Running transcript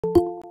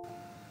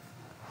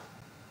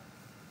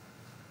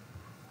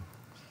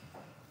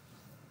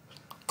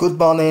Good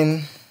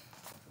morning,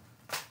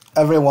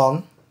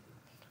 everyone.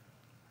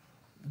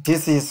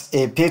 This is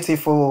a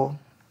beautiful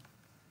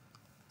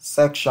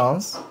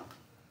sections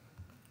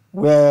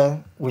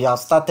where we have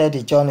started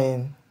the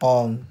journey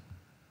on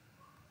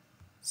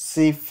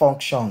C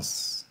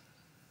functions.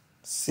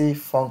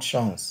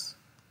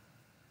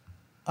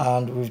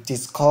 And we've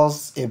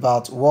discussed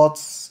about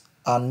what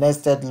a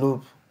nested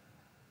loop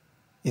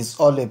is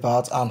all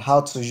about and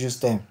how to use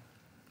them.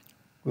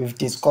 We've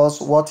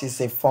discussed what is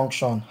a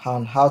function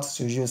and how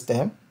to use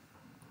them,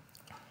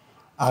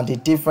 and the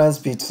difference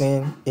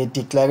between a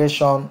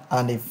declaration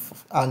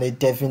and a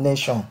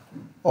definition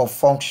of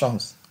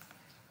functions.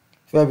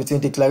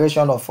 Between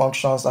declaration of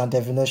functions and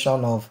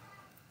definition of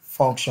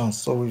functions.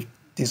 So we've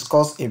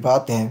discussed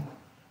about them.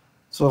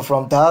 So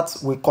from that,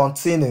 we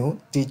continue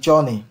the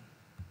journey.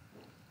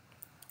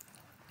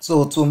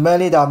 So to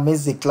many that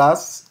missed the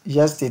class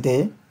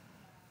yesterday,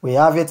 we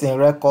have it in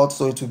record,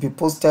 so it will be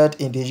posted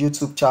in the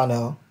YouTube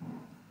channel.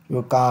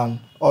 You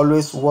can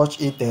always watch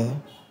it there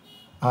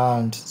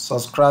and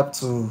subscribe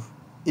to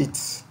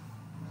it.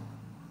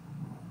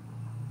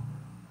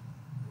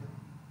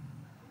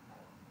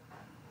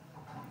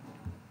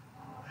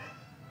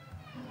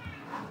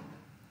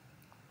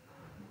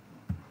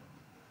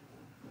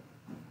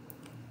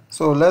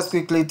 So let's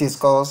quickly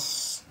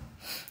discuss.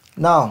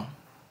 Now,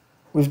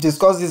 we've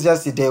discussed this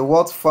yesterday,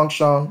 what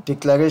function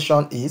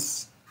declaration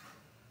is.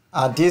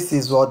 And this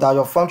is what that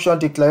your function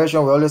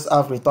declaration will always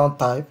have return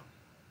type,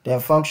 then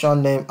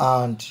function name,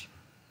 and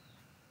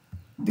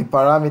the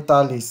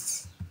parameter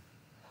list.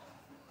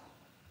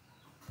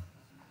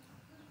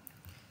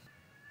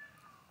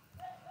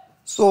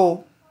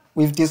 So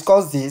we've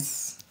discussed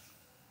this,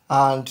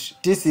 and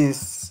this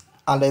is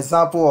an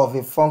example of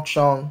a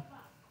function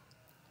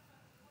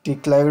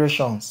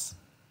declarations.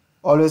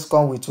 Always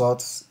come with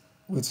what?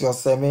 With your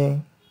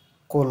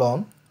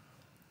semicolon.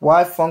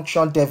 While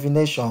function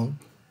definition,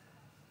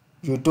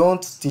 you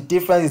don't, the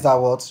difference is that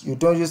what? You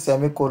don't use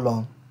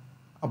semicolon,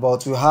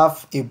 but you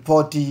have a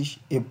body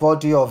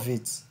of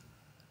it.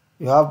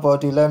 You have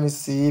body. Let me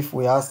see if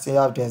we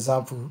still have the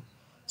example.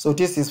 So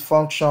this is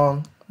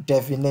function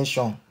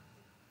definition.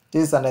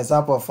 This is an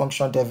example of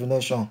function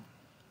definition.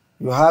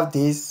 You have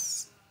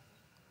this,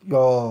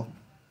 your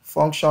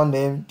function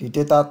name, the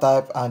data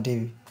type, and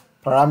the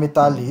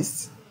parameter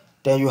list.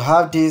 Then you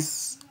have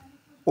this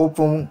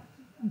open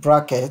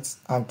brackets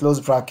and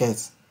close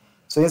brackets.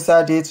 So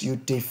inside it, you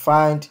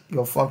defined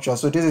your function.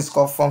 So this is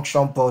called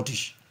function body.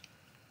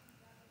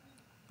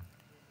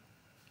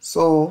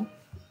 So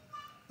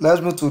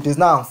let's move to this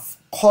now.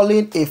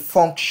 Calling a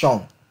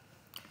function.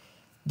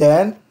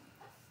 Then,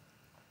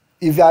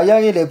 if you are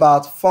hearing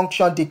about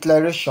function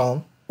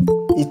declaration,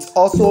 it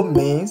also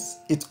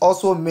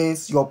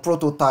means your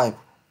prototype.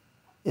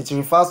 It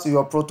refers to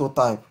your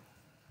prototype.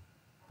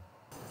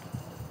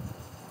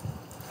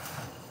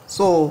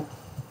 So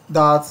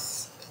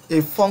that's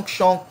a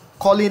function,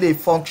 calling a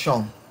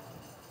function.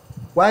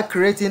 While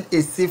creating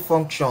a C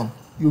function,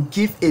 you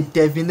give a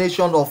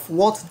definition of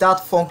what that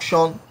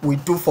function will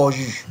do for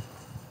you.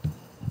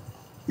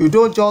 You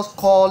don't just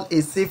call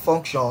a C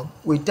function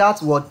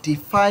without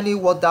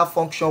defining what that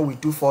function will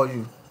do for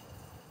you.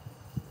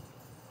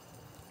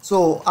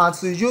 So, and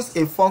to use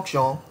a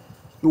function,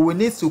 you will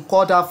need to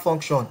call that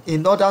function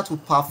in order to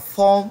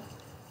perform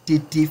the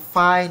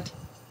defined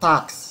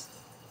task.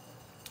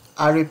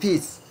 I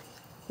repeat,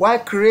 while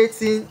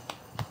creating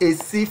a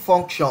C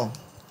function,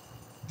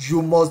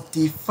 you must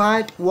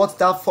define what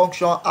that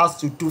function has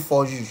to do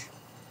for you.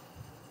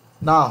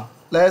 Now,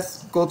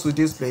 let's go to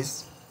this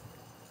place.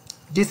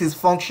 This is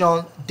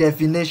function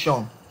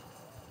definition.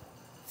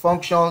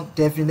 Function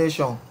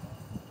definition.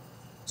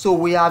 So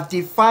we have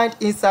defined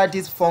inside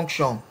this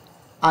function,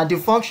 and the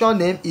function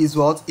name is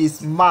what?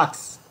 Is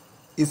max.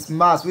 Is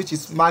max, which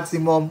is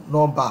maximum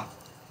number.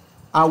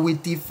 And we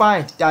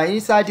defined that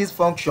inside this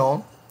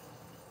function,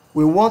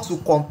 we want to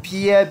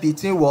compare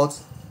between what?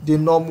 The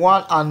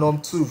num1 and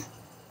num2,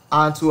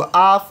 and to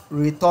have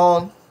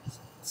return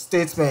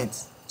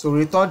statement to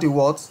return the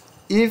what?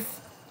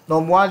 If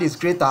num1 is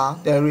greater,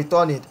 then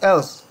return it,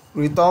 else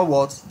return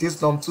what?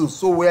 This num2.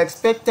 So we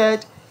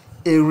expected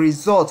a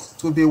result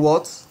to be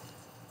what?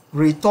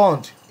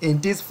 Returned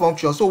in this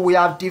function. So we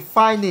have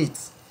defined it.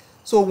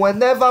 So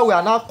whenever we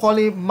are now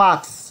calling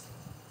max,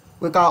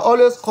 we can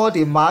always call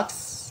the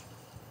max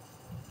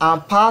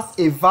and pass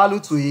a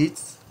value to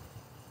it.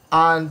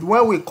 And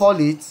when we call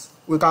it,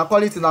 we can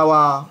call it in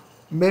our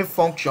main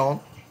function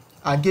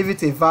and give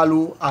it a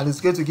value, and it's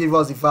going to give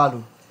us the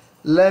value.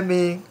 Let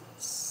me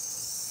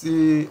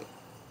see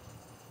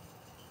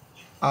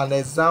an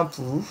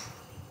example.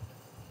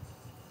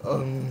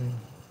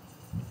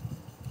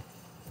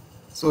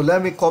 So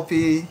let me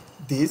copy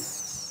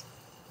this.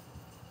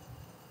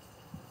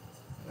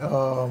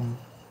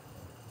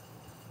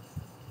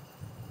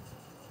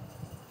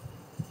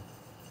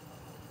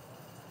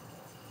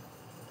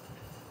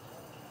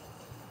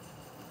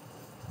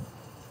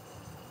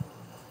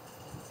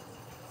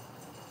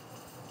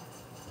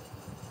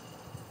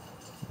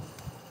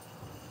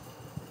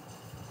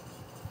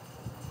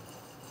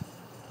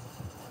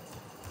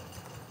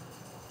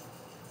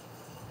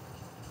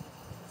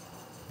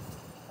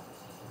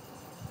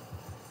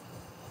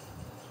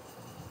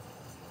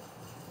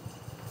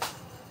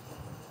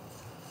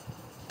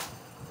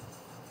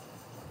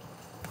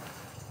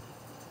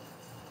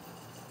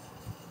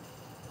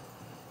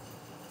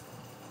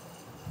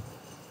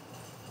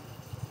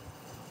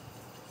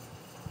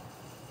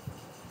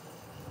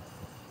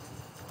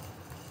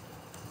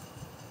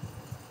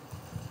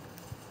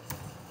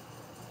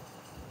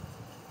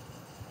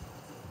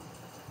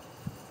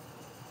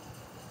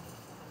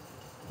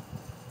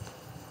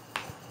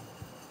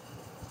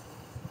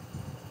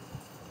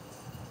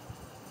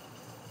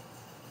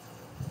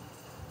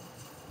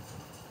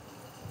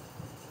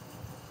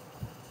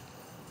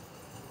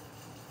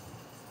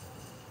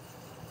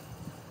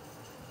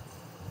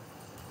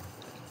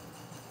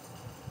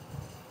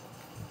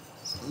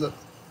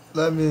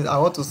 let me, I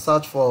want to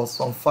search for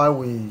some file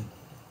we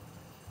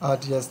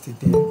had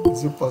yesterday.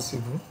 Is it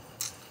possible?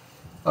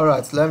 All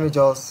right, let me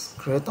just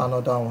create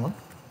another one.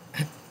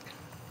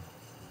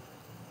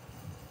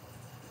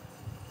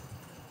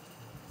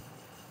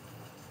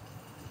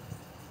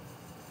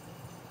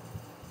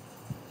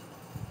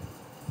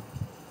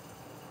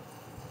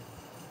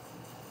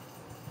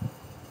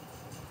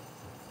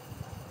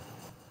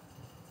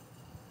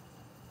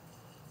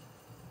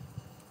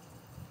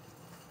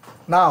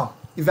 Now,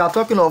 if you are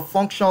talking of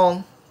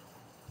function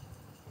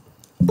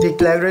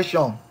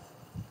declaration,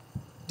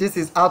 this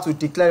is how to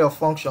declare your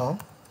function.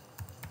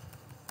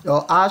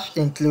 Your hash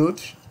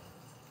include,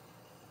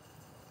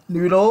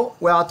 you know,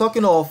 we are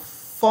talking of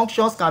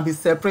functions can be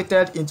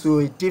separated into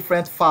a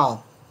different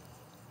file.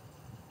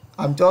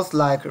 I'm just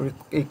like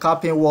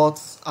recapping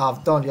what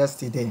I've done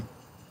yesterday.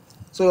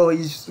 So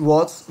it's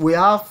what we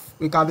have,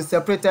 we can be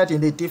separated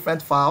in a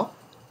different file,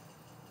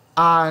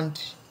 and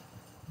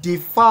the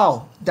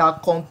file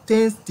that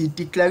contains the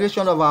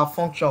declaration of our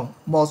function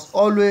must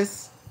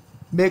always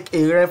make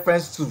a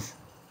reference to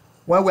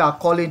when we are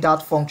calling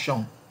that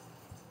function.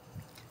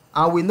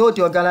 And we know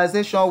the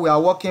organization we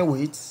are working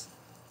with,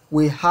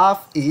 we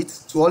have it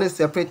to always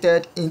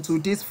separated into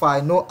this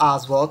file known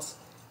as what?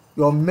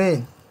 Your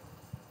main.h.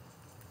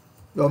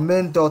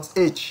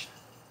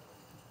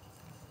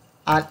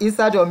 And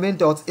inside your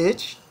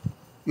main.h,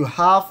 you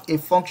have a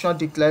function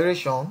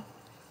declaration.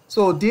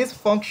 So this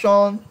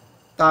function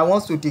that I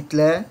want to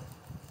declare,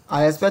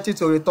 I expect it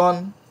to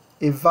return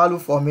a value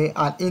for me,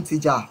 an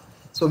integer.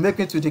 So make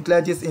me to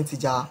declare this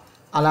integer,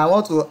 and I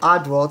want to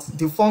add what?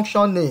 The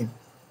function name.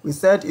 We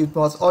said it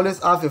must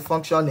always have a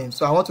function name,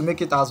 so I want to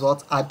make it as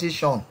what?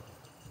 Addition.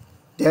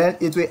 Then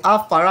it will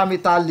have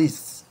parameter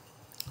list,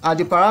 and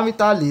the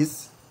parameter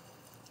list,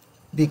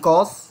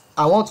 because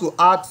I want to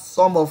add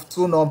sum of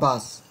two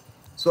numbers,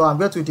 so I'm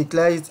going to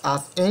declare it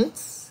as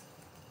int.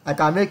 I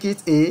can make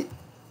it a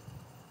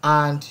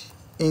and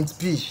int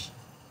b.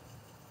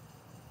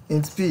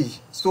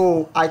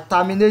 So I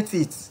terminate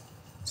it.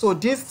 So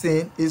this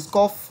thing is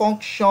called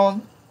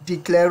function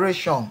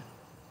declaration.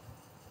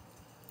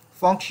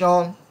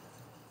 Function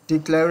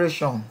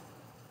declaration.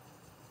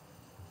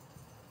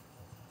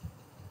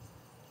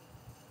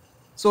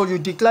 So you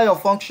declare your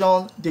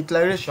function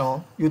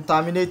declaration, you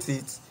terminate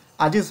it,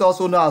 and this is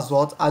also known as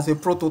what? As a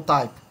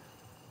prototype.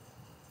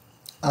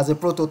 As a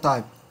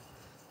prototype.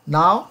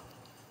 Now,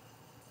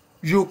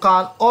 you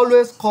can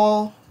always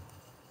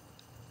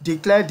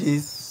declare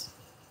this.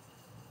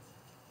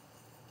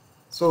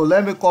 So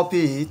let me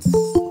copy it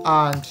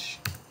and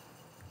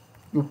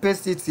you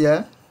paste it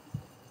here.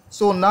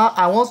 So now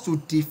I want to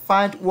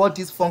define what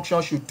this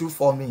function should do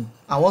for me.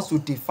 I want to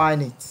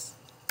define it.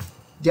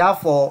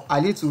 Therefore,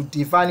 I need to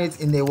define it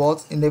in a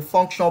what? In a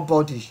function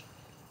body.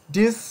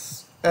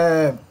 This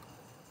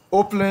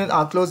opening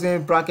and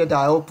closing bracket that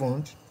I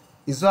opened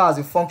is known as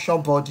a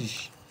function body.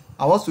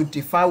 I want to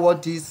define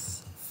what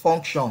this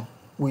function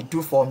will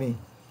do for me.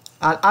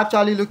 And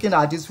actually looking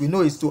at this, we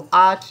know is to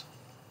add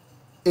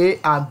A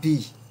and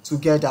B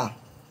together.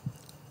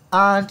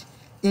 And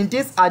in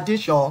this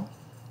addition,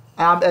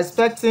 I am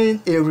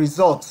expecting a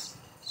result.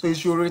 So it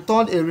should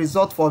return a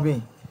result for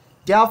me.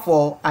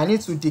 Therefore, I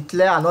need to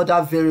declare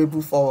another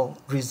variable for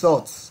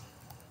results.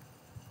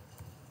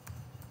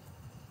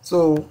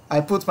 So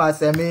I put my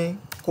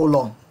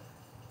semicolon.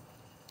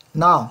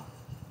 Now,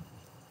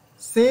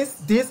 since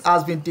this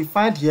has been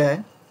defined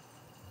here,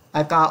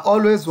 I can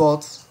always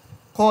what?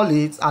 Call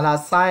it and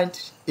assign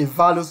a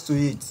value to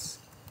it,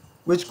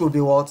 which could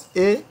be what?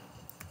 A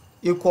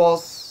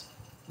equals,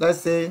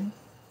 let's say,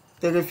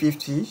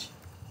 350.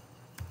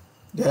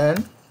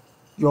 Then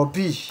your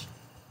B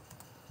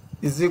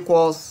is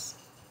equals,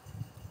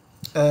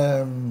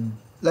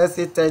 let's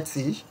say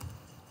 30.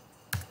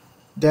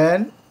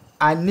 Then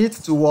I need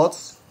to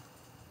what?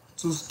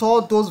 To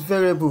store those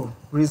variable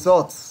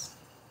results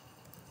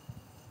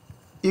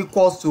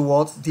equals to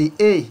what? The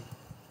A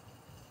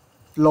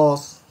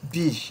plus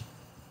B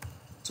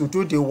to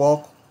do the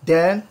work.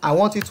 Then I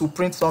want it to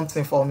print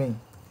something for me.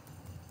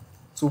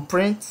 To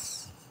print,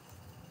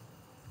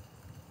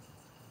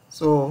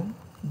 so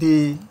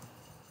the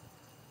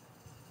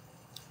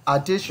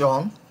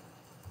addition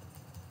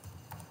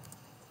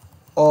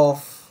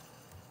of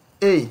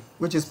A,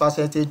 which is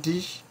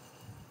 %D,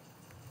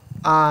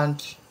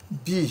 and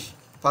B,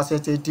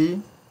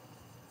 %D,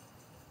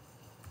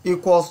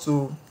 equals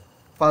to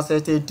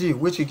 %D,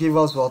 which will give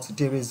us what?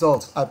 The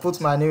result. I put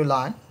my new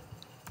line,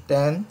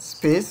 then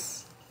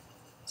space.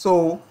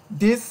 So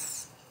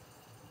this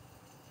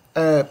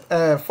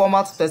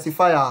format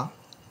specifier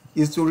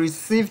is to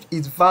receive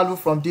its value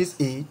from this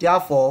A.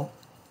 Therefore,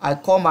 I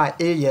call my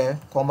A here,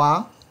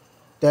 comma.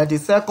 Then the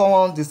second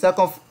one, the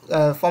second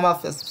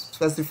format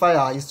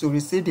specifier is to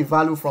receive the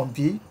value from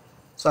B.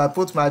 So I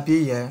put my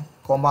B here,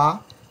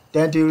 comma.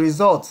 Then the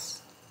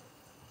results,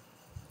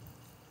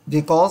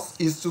 because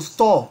it's to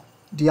store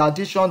the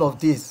addition of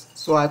this.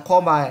 So I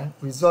call my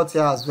result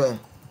here as well,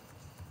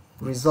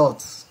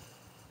 results.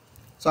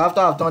 So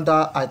after I've done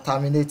that, I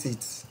terminate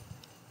it.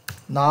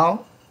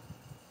 Now,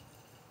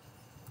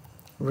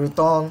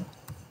 return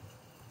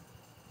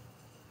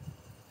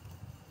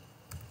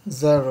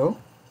 0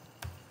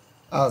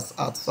 as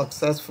at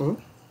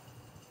successful.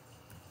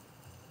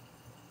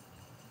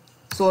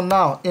 So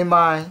now in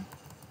my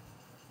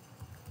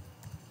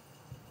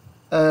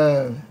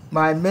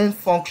my main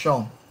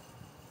function,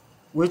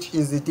 which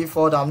is the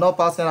default, I'm not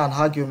passing an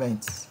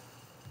argument,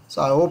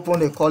 so I open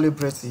the curly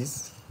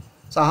braces.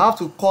 So I have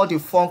to call the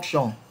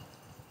function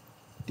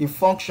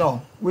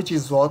which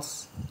is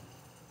what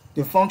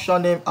the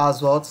function name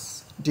as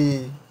what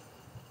the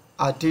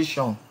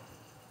addition.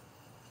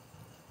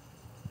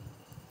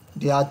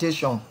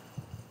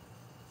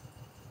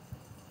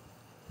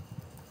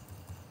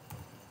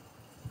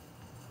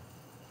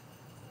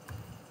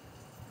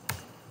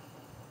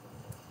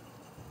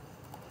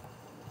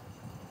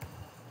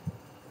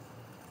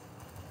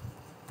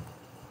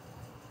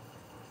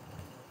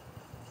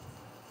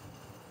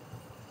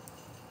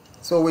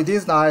 So with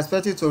this now, I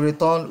expect it to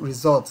return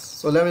results.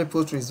 So let me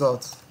put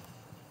results.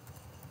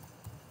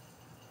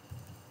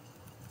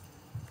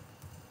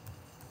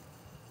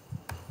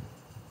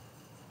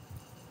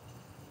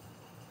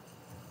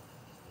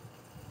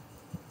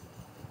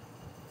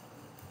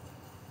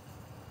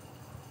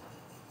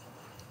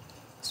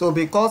 So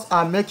because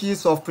I'm making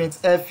use of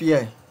printf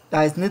here,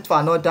 there is need for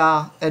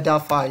another header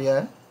file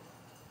here,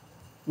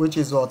 which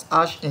is what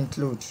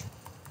 #include,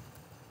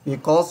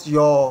 because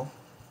your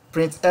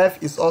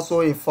printf is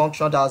also a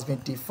function that has been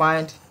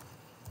defined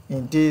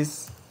in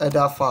this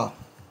header file.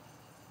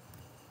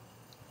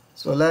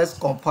 So let's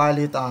compile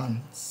it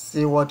and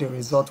see what the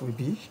result will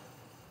be.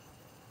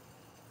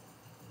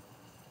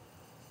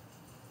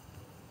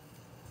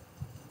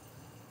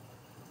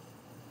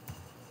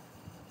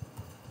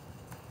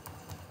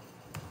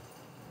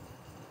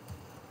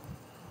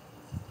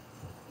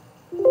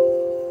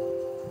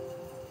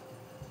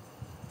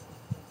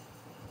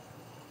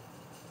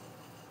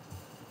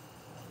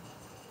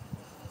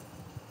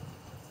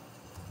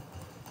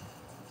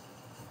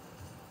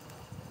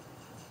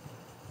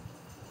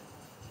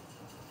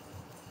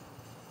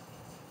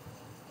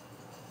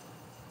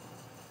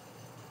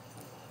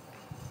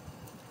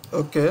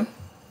 Okay,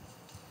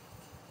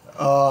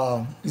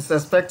 it's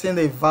expecting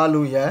a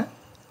value here.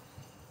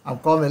 I'm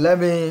coming. Let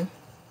me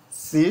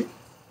see.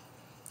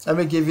 Let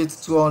me give it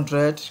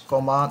 200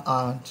 command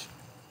and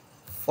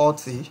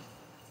 40.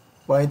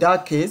 But in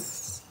that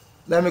case,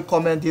 let me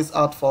comment this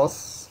out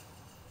first.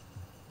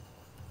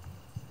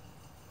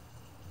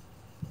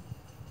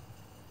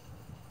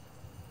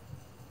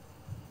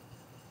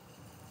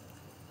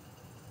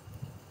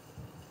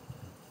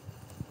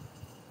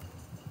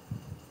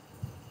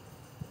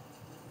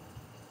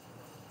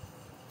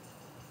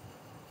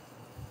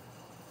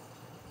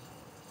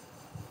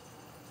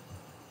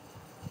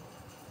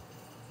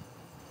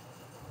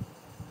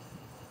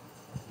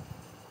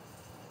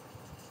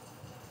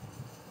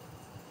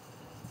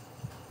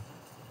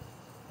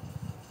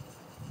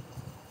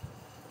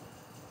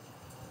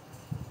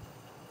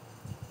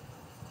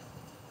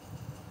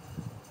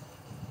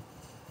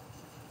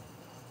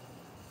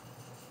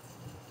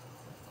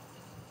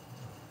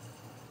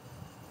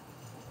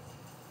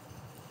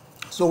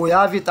 So we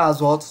have it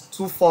as what?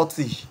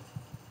 240.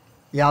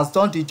 He has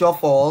done the job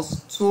for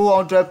us.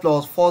 200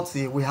 plus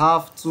 40, we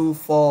have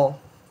 240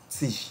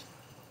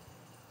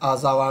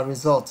 as our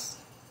result.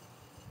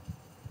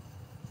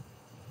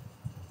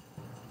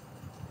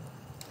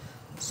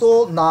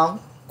 So now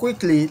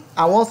quickly,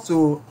 I want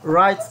to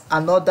write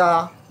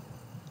another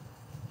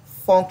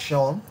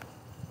function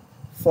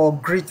for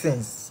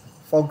greetings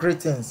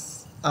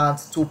and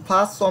to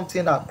pass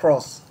something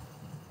across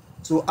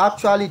to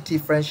actually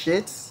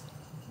differentiate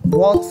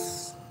what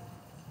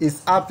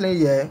is happening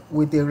here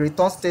with the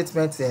return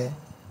statement here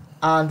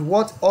and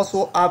what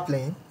also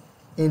happening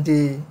in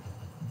the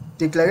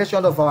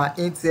declaration of our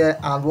int here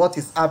and what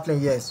is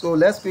happening here. So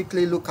let's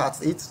quickly look at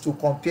it to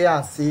compare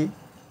and see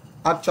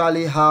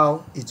actually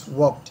how it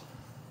worked.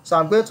 So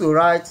I'm going to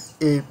write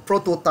a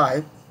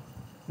prototype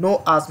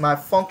known as my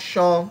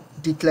function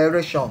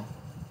declaration,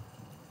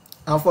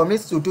 and for me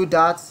to do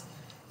that,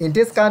 in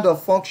this kind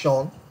of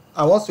function,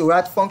 I want to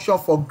write function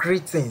for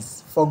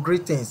greetings.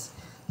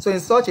 So in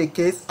such a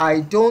case, I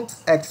don't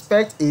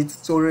expect it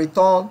to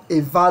return a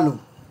value.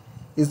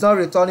 It's not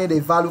returning a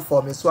value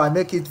for me, so I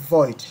make it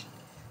void.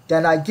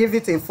 Then I give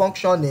it a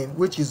function name,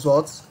 which is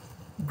what?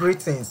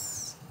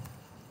 Greetings.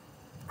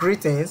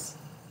 Greetings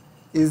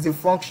is the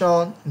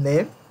function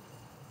name.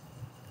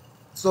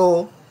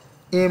 So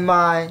in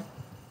my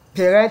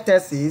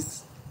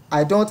parentheses,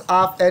 I don't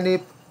have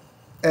any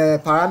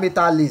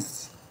parameter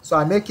list, so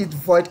I make it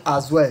void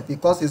as well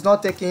because it's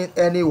not taking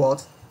any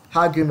what?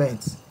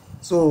 Arguments.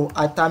 So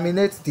I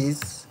terminate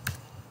this,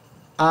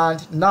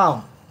 and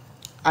now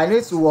I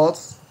need to what?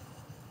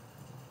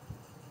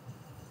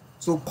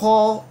 To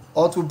call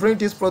or to bring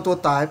this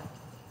prototype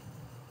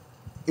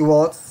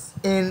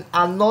in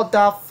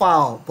another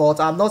file, but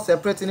I'm not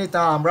separating it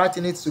now, I'm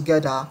writing it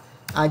together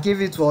and give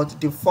it what?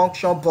 The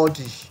function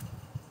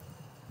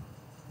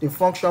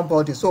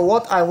body. So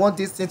what I want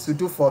this thing to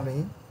do for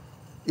me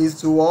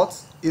is to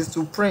what? Is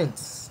to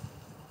print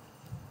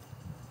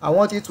I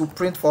want it to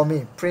print for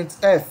me. Print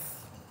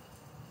F.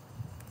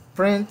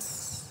 Print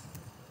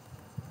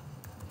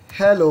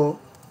hello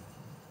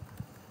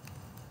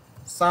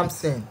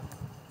Samson.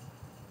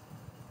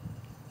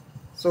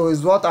 So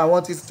it's what I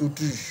want it to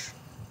do.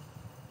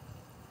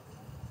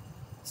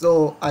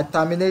 So I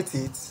terminate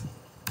it.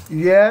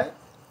 Here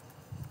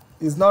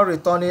it's not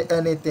returning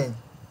anything.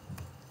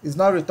 It's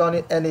not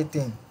returning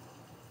anything.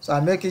 So I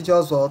make it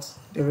just what?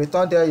 The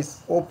return there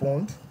is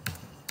opened.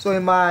 So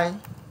in my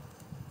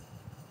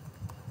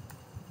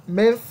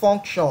main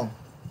function,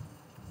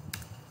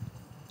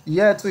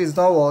 here too is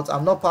not what?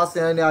 I'm not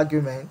passing any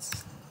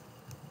arguments.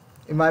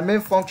 In my main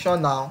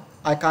function now,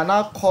 I can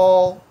now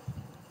call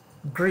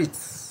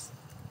greetings.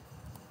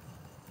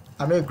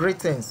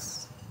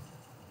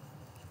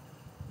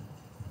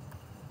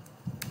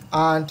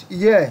 And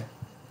here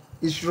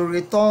it should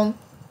return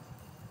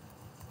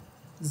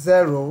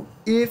 0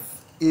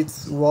 if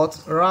it's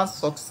what? Ran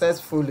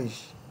successfully.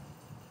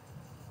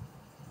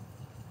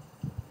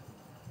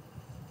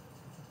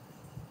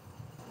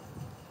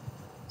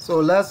 So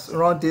let's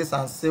run this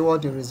and see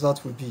what the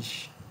result will be.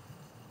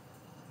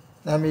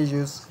 Let me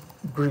use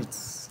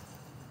greets.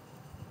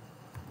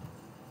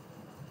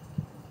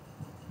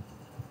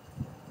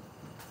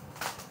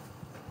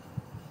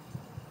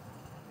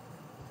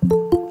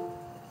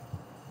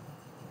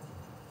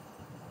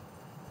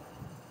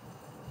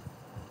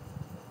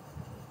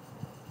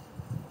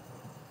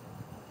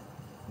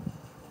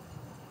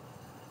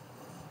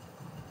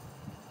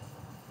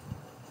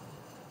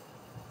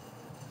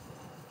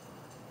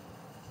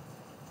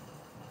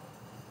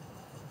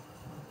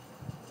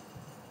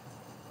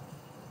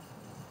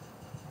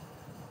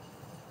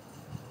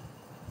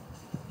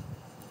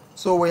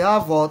 So we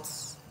have what?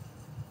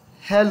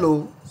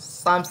 Hello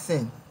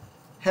Samson.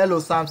 Hello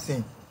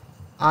Samson.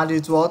 And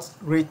it was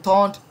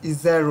returned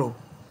 0.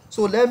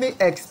 So let me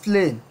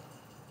explain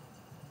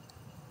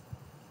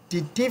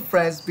the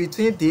difference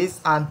between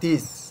this and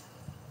this.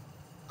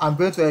 I'm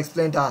going to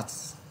explain that.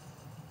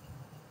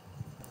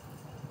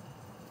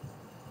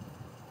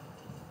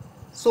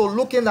 So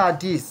looking at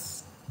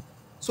this,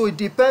 so it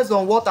depends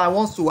on what I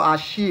want to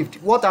achieve,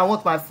 what I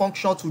want my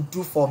function to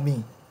do for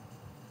me.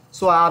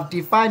 So I have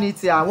defined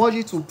it here. I want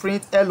you to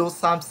print hello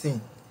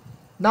Samson.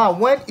 Now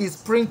when it's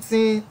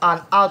printing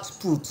an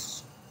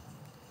output,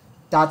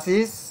 that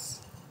is,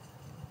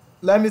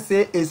 let me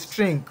say a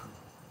string,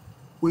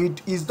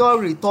 is not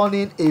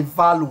returning a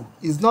value,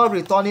 is not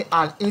returning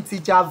an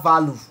integer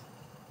value.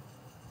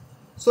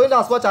 So in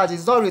as much as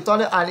it's not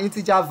returning an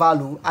integer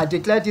value, I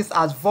declare this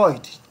as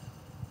void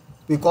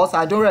because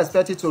I don't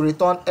expect it to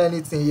return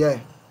anything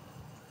here.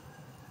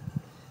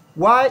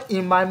 While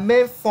in my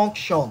main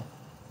function,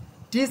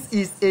 this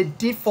is a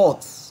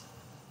default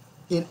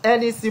in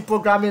any C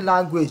programming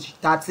language,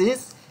 that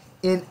is,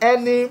 in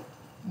any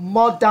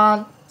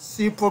modern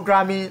C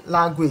programming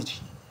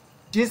language.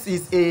 This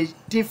is a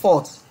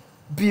default.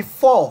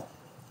 Before,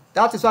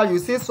 that is why you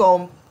see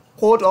some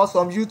code or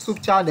some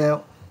YouTube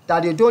channel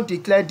that they don't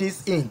declare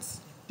these ints.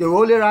 They will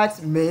only write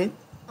main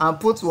and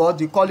put what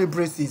the curly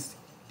braces.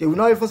 They will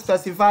not even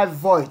specify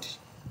void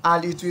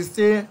and it will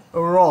say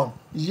run.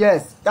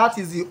 Yes, that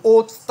is the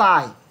old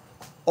style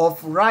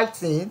of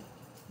writing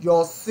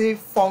your C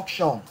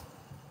function.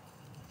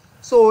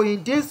 So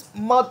in this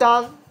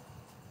modern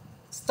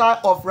style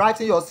of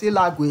writing your C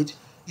language,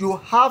 you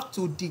have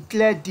to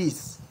declare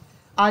this,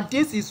 and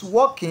this is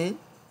working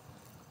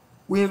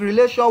in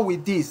relation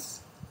with this.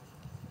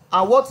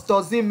 And what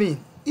does it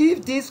mean?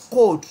 If this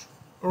code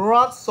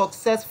runs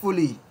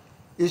successfully,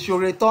 it should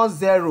return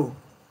 0.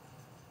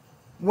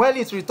 When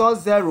it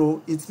returns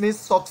 0, it means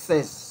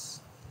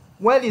success.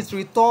 When it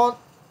returns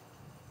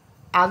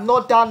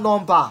another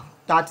number,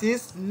 that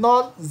is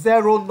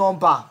non-zero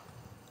number,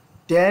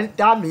 then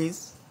that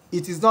means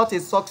it is not a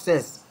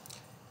success.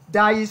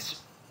 There is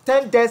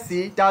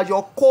tendency that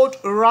your code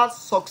runs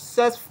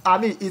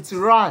successful. It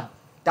ran,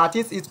 that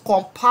is, it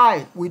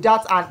compiled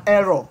without an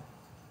error,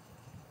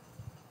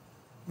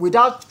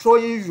 without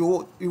throwing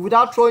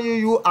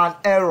you an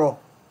error,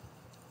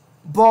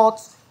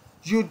 but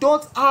you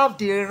don't have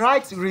the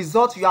right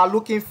result you are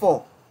looking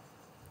for.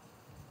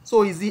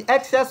 So it's the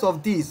excess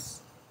of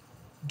this,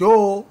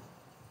 though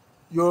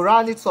you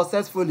ran it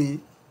successfully,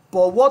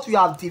 but what you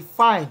have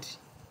defined,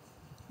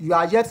 you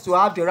are yet to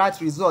have the right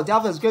result.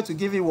 Therefore, it's going to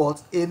give you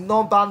what? A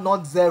number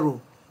not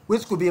 0,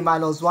 which could be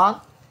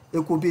 -1,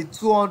 it could be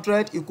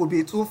 200, it could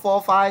be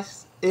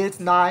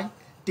 24589,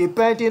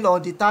 depending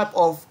on the type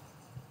of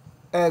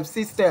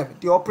system,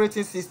 the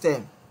operating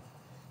system.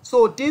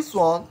 So this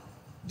one,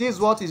 this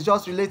is what is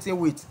just relating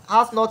with,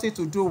 has nothing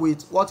to do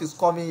with what is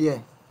coming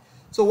here.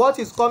 So what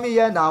is coming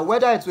here now,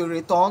 whether it will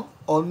return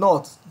or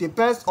not,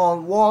 depends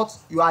on what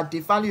you are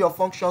defining your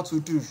function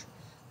to do.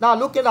 Now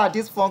looking at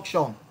this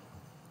function,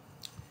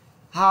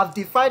 I have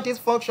defined this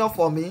function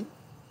for me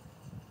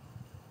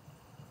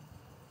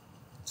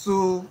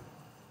to,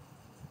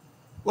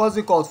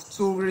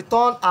 to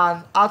return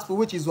an output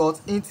which is what?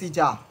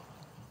 Integer.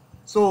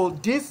 So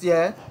this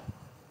here,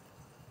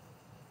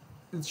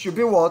 it should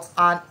be what?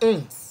 An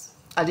int.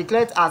 I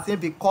declare it as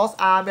int because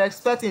I am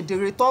expecting the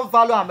return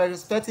value I'm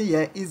expecting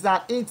here is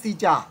an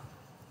integer.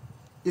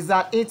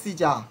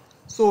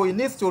 So it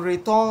needs to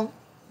return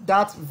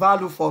that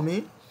value for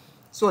me.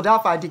 So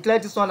therefore I declare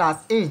this one as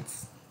int.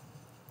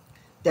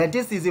 Then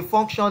this is a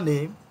function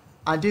name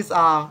and these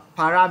are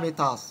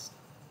parameters.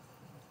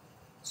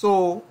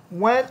 So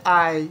when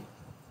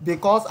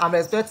because I'm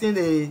expecting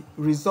a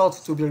result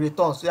to be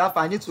returned, so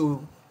therefore I need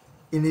to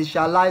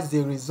initialize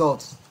the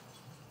result.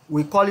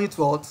 We call it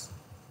what?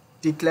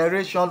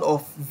 Declaration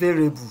of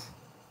variable.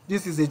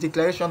 This is a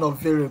declaration of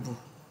variable.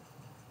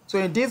 So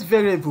in this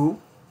variable,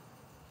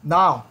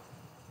 now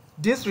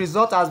this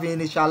result has been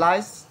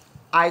initialized.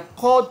 I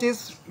call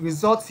this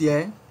result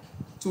here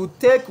to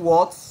take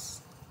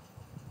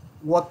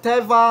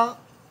whatever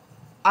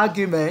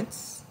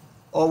arguments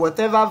or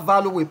whatever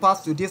value we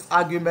pass to this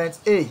argument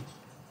A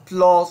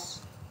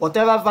plus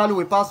whatever value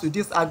we pass to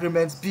this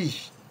argument B.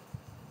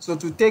 So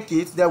to take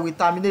it, then we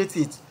terminate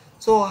it.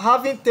 So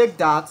having take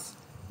that,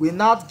 we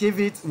now give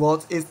it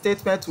what? A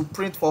statement to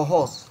print for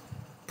us.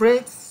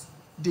 Print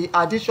the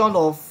addition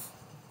of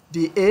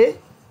the A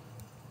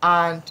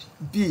and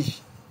B.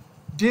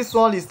 This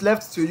one is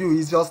left to you,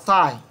 is your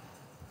style.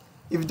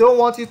 If you don't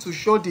want it to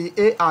show the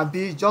A and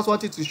B, just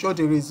want it to show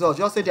the result,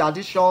 just say the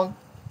addition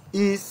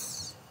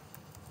is,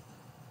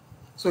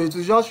 so it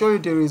will just show you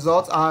the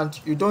result and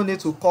you don't need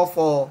to call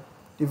for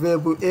the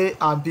variable A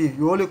and B.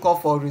 You only call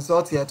for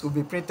result here to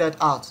be printed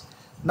out.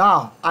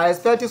 Now I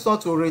expect this one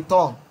to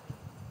return.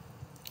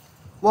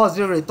 What's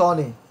it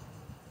returning?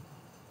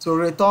 To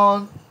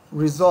return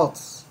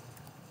results.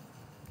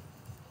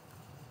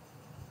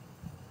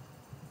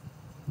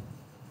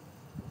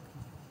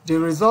 The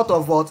result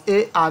of what?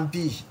 A and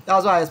B.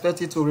 That's what I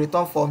expect it to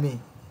return for me.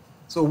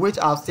 So which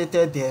I've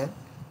stated there.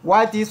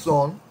 Why this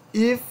one?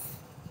 If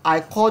I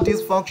call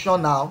this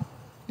function now,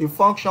 the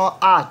function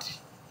add,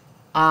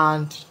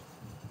 and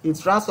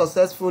it runs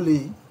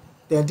successfully,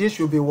 then this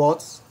should be what?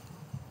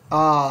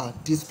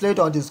 Displayed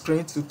on the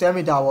screen to tell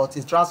me that what?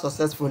 It runs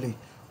successfully.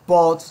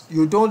 But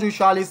you don't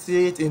usually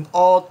see it in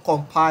all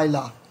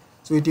compiler.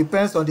 So it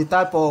depends on the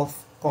type of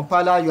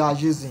compiler you are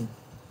using.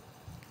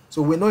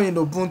 So we know in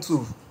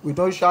Ubuntu, we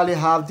don't usually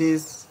have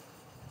this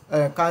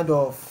kind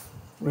of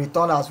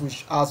return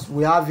as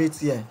we have it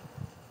here.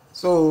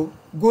 So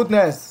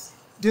goodness,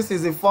 this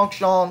is a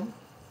function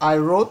I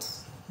wrote.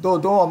 Though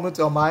don't unmute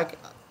your mic.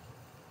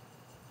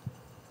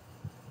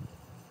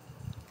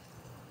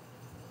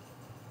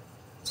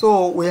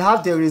 So we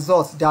have the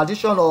results, the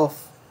addition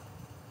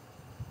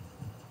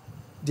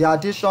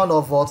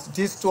of what?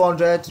 This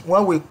 200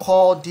 when we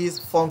call this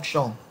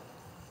function,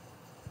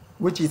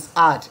 which is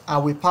add,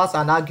 and we pass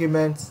an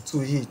argument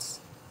to it,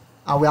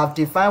 and we have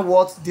defined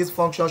what this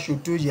function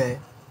should do here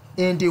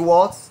in the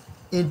what?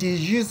 In the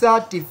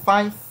user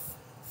defined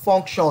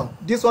function.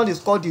 This one is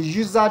called the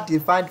user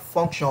defined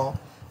function,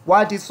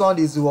 while this one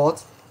is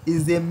what?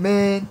 Is the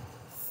main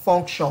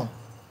function.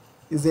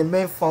 Is the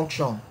main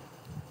function.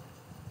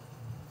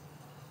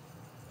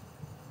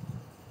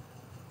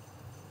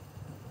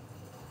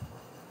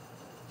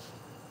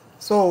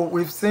 So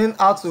we've seen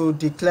how to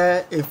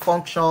declare a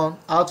function,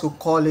 how to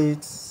call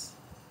it,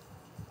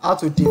 how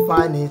to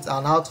define it,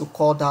 and how to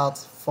call that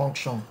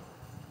function.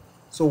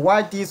 So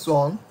why this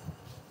one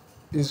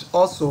is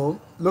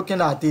also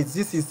looking at it,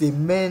 this is the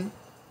main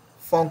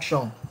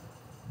function.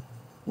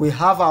 We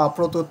have our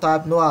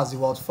prototype known as the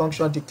what?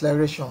 Function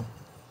declaration.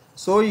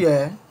 So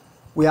here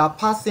we are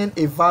passing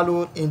a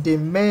value in the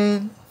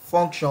main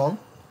function,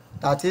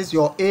 that is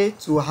your A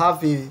to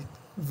have a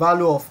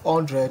value of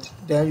 100,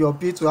 then your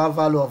B to have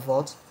value of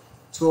what?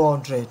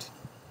 200.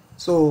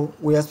 So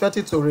we expect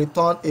it to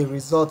return a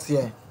result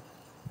here.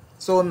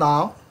 So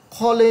now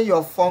calling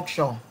a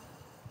function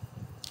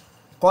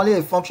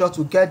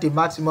to get the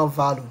maximum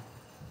value,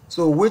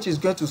 so which is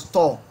going to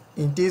store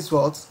in this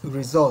what?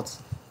 Result.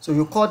 So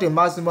you call the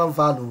maximum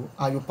value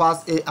and you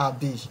pass A and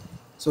B,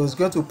 so it's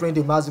going to print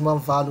the maximum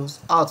values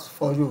out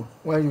for you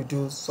when you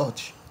do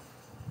such.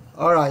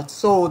 All right,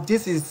 so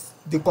this is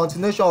the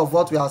continuation of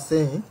what we are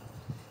saying.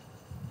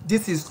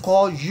 This is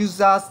called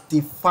users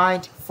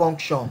defined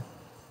function.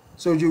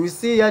 So you will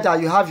see here that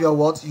you have your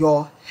what?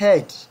 Your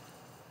head,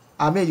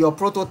 your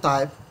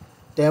prototype,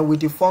 then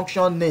with the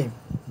function name.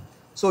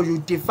 So you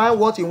define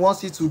what you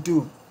want it to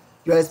do.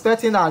 You're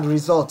expecting an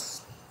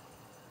result.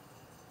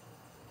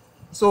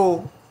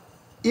 So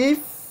if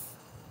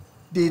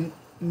the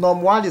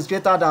num1 is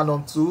greater than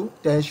num2,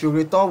 then it should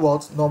return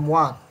what?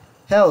 Num1.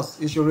 Else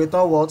it should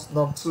return what?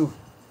 Num2.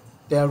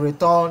 Then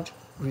return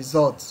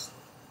results.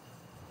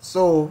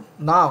 So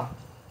now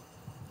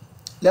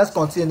let's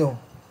continue.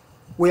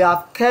 We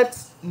have kept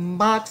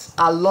max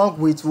along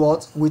with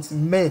what? With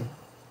main,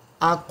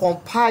 and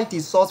compiled the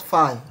source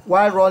file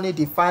while running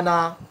the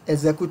final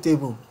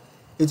executable.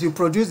 It will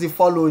produce the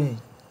following.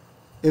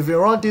 If we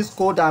run this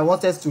code I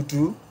wanted to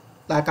do,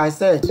 like I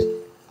said,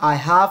 I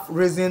have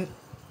reason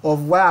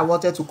of why I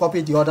wanted to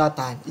copy the other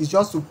time. It's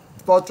just to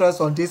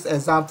buttress on these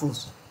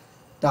examples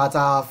that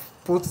I have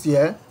put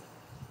here.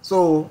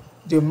 So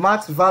the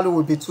max value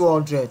will be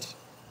 200.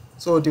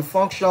 So the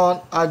function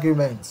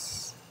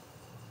arguments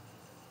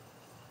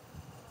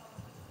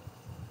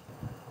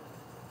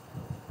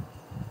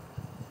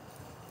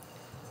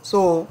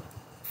So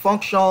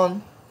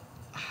function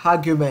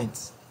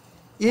arguments.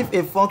 If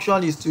a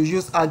function is to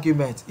use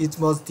argument, it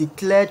must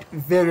declare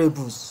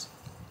variables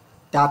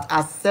that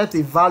accept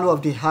the value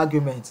of the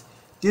argument.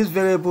 These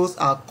variables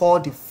are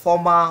called the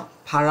formal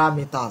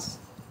parameters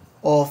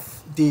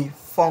of the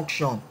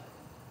function.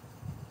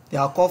 They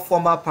are called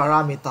formal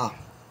parameter.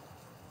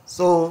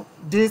 So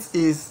this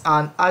is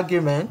an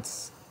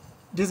argument.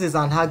 This is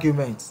an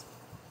argument.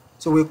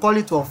 So we call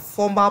it a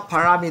formal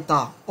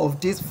parameter of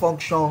this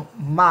function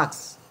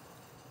max.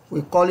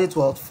 We call it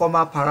what?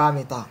 Formal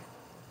parameter.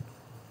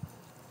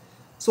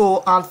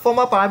 So, and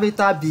formal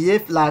parameter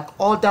behave like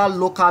other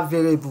local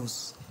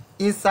variables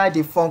inside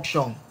the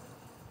function.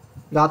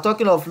 We are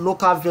talking of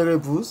local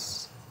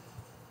variables.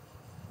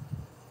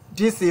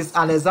 This is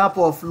an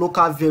example of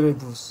local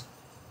variables.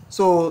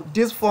 So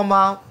these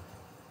formal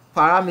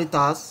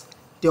parameters,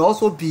 they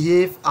also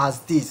behave as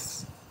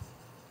this.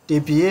 They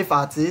behave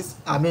as this,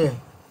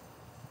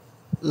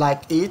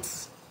 like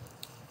it,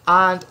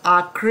 and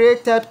are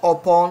created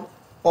upon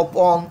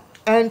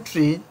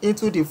entry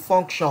into the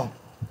function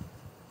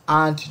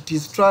and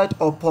destroyed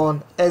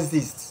upon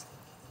exit.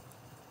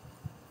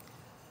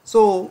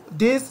 So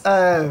this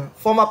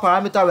formal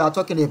parameter we are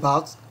talking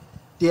about,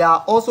 they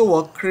are also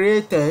what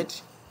created.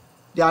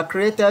 They are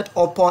created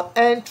upon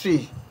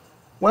entry.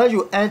 When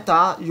you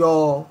enter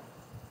your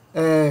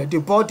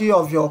the body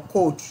of your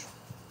code,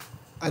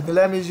 and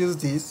let me use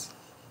this,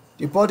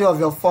 the body of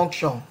your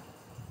function,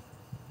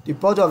 the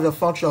body of your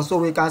function. So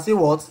we can see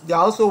what they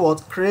are also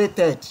what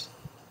created.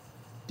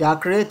 They are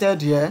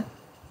created here.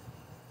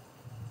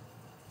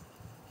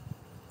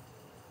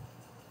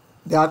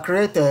 They are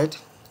created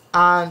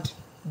and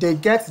they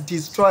get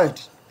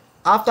destroyed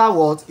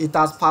afterwards. It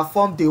has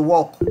performed the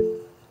work.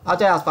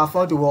 After it has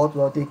performed the work,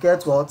 well, they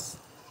get what?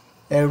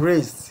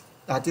 Erased.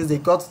 That is, they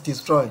got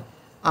destroyed.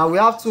 And we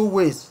have two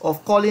ways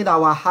of calling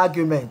our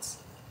arguments.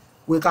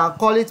 We can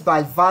call it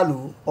by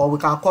value, or we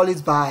can call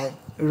it by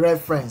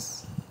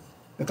reference.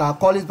 We can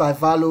call it by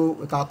value,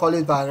 we can call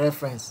it by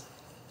reference.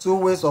 Two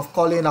ways of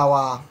calling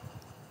our.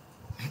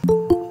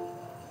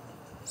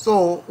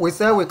 So we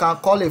say we can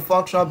call a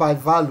function by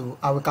value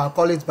and we can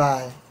call it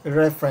by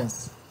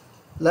reference.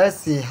 Let's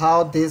see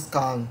how this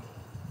can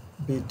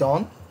be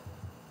done.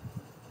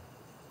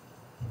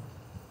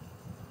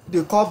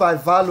 The call by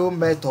value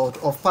method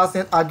of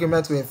passing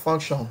argument to a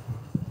function,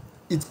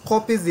 it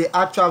copies the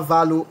actual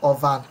value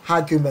of an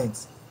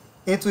argument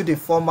into the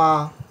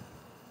formal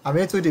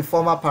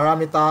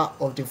parameter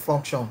of the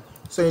function.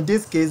 So in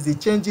this case, the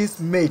changes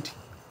made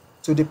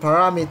to the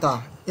parameter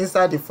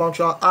inside the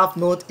function have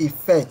no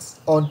effect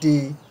on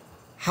the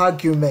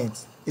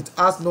argument. It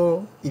has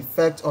no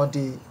effect on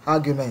the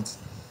argument.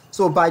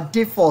 So by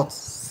default,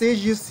 C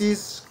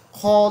uses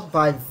call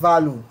by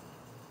value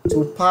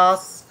to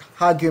pass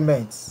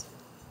arguments.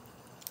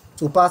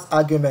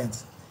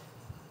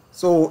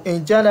 So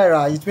in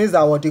general, it means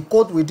that what the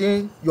code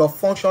within your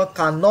function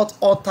cannot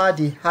alter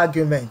the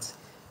argument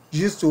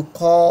used to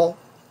call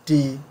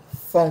the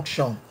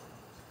function.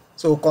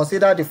 So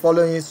consider the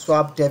following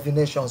swap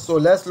definition. So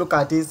let's look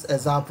at this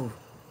example.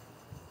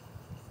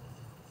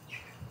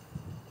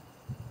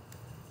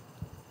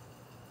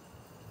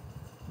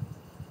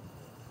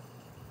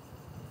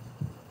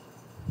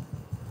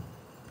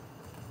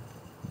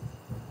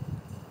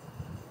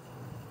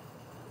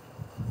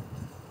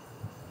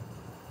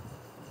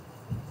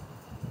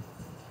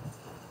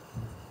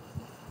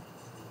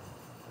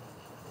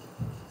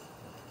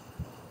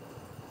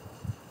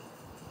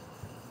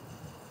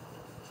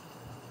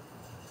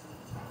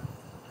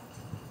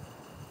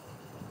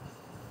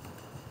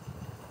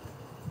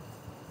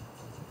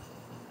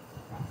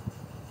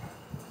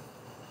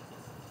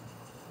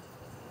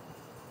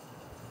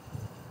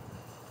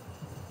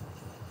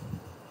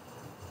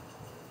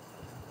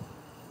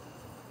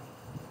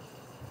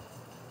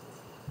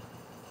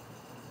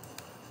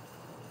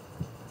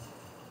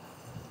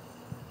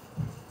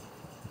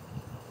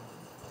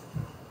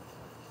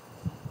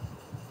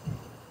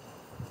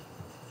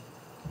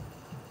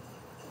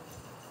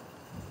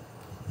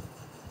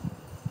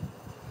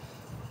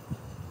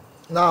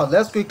 Now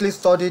let's quickly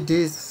study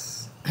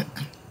this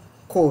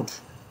code.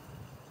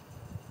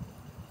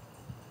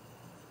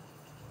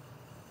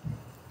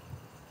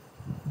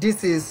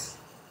 This is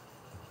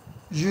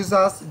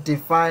users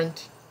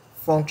defined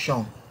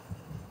function,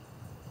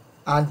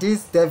 and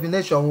this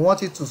definition we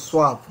want it to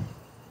swap.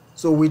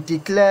 So we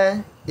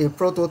declare a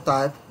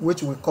prototype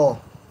which we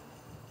call.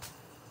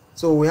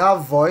 So we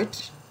have void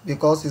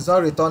because it's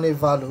not returning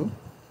value,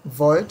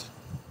 void.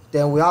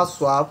 Then we have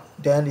swap,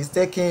 then it's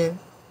taking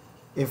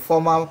a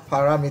formal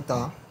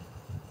parameter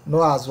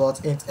known as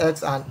what? Int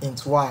x and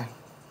int y.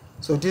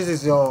 So this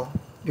is the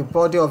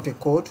body of the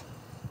code.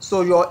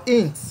 So your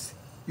int,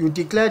 you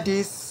declare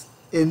this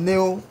a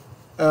new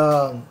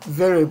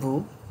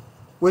variable,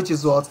 which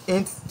is what?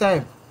 Int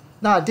temp.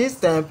 Now this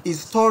temp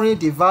is storing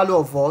the value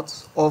of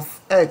what?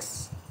 Of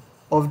x,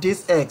 of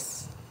this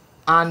x.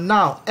 And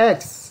now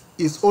x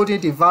is holding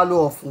the value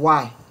of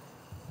y,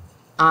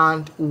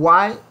 and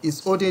y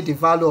is holding the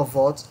value of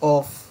what?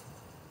 Of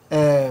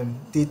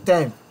the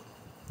temp.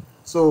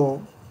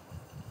 So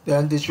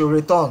then they should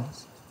return.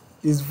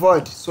 Is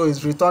void, so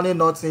it's returning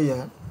nothing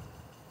here.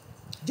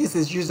 This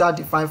is user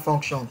defined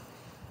function.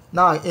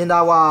 Now in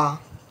our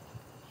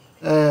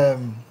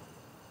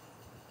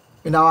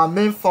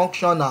main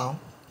function now,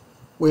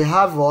 we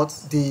have what?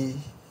 The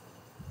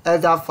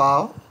header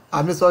file,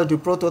 the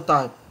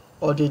prototype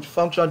or the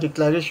function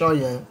declaration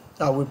here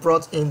that we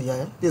brought in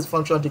here. This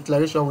function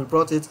declaration, we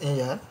brought it in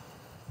here.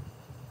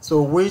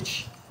 So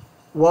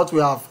what we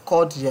have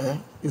called here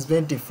is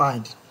being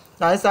defined.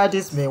 Now inside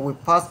this main, we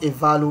pass a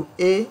value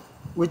a,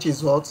 which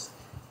is what?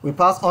 We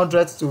pass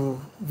 100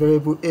 to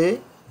variable a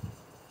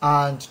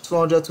and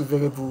 200 to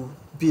variable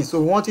b.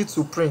 So we want it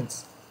to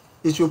print.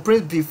 It should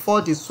print before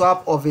the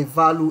swap of a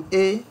value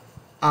a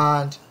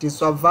and the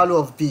swap value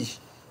of b.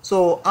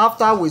 So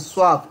after we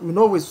swap,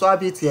 we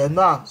swap it here.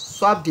 Now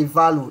swap the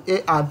value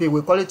a and b.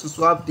 We call it to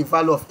swap the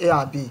value of a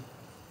and b.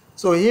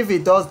 So if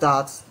it does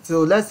that,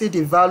 so let's see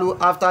the value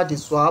after the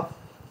swap,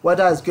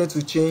 whether it's going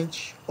to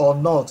change or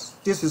not.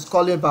 This is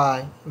calling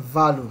by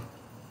value.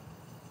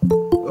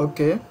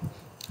 Okay,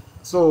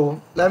 so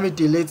let me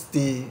delete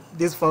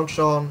this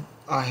function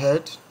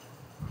ahead.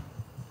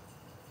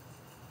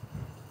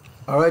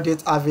 I already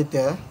have it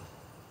there.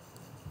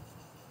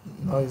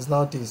 No, it's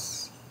not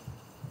this.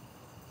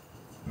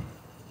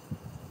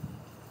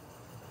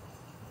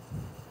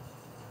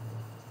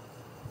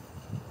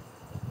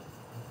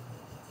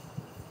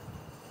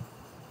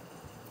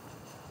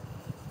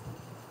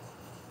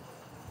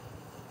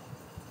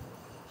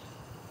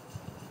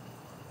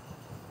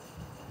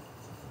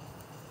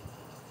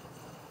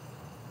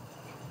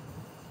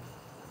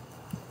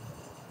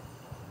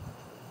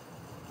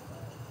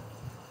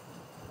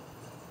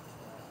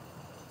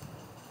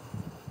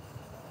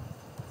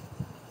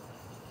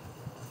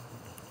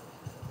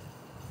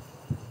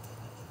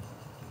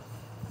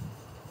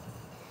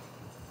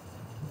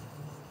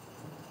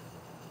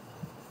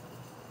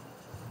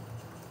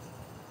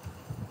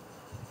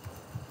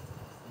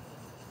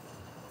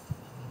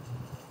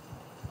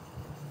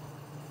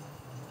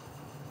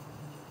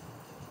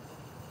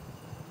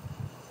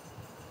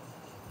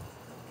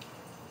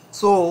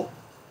 So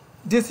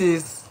this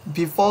is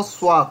before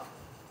swap,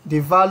 the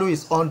value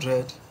is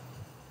 100.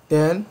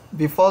 Then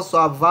before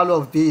swap, value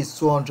of b is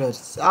 200.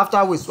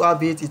 After we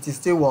swap it, it is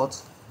still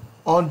what?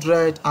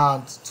 100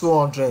 and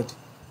 200.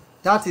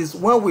 That is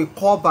when we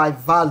call by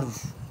value.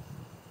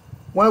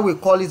 When we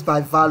call it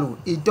by value,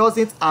 it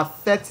doesn't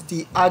affect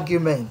the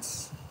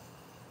arguments.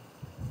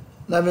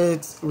 Let me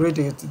read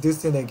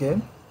this thing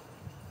again.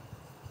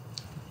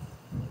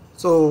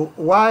 So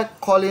while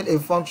calling a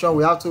function,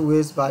 we have to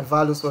use by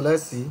value. So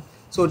let's see.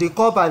 So the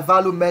call by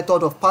value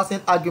method of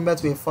passing argument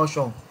to a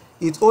function,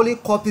 it only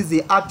copies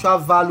the actual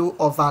value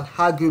of an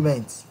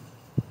argument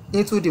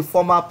into the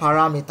former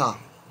parameter.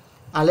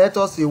 And let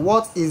us see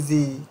what is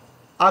the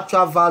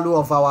actual value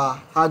of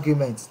our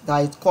argument that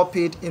is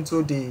copied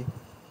into the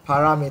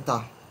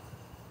parameter.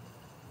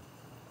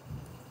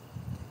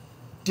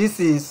 This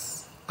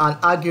is an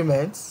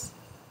argument.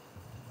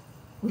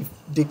 We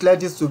declare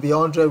this to be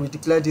 100, we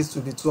declare this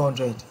to be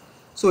 200.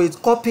 So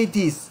it copied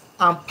this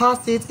and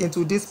passed it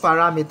into this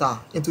parameter,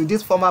 into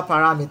this former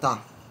parameter.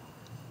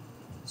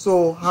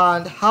 So,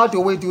 and how do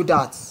we do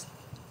that?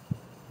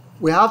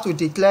 We have to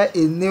declare a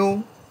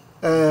new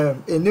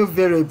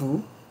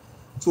variable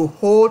to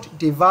hold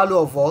the value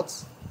of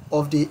what?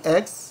 Of the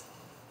x,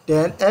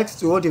 then x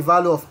to hold the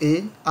value of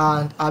a,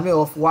 and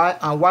of y,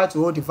 and y to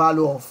hold the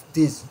value of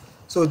this.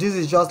 So this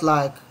is just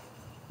like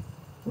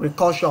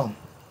recursion.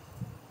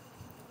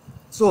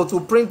 So to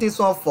print this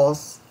one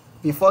first,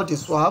 before the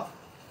swap,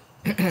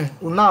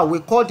 now we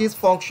call this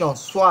function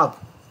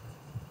swap.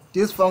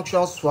 This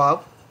function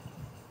swap,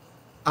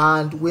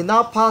 and we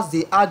now pass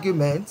the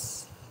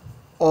arguments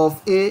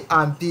of a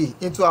and b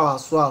into our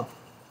swap.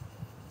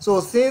 So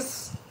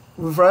since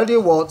we've already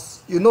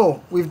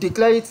we've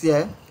declared it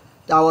here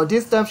that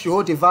this term should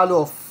hold the value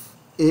of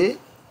a,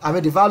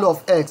 the value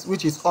of x,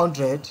 which is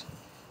 100.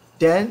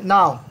 Then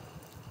now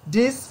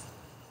this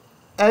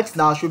x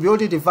now should be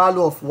holding the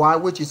value of y,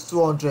 which is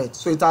 200.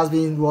 So it has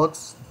been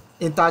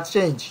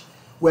interchanged.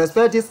 We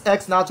expect this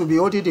x now to be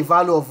holding the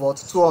value of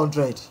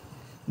 200.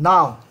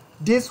 Now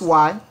this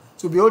y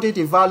to be holding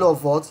the value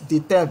of the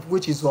temp,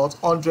 which is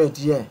 100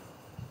 here.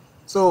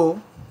 So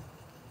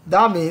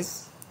that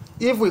means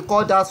if we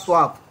call that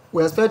swap,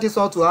 we expect this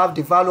one to have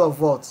the value of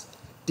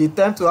the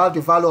temp to have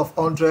the value of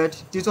 100,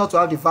 this one to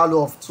have the value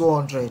of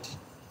 200,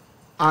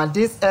 and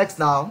this x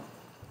now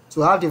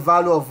to have the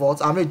value of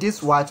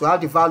this y to have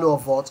the value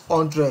of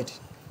 100.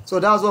 So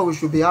that's what we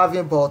should be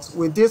having, but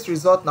with this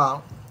result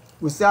now,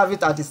 we still have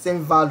it at the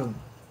same value.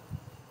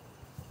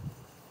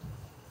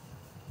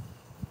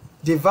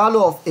 The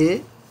value of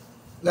a,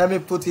 let me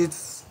put it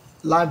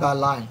line by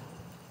line.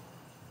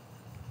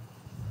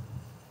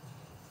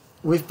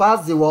 We've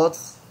passed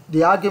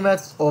the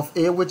arguments of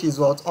a, which is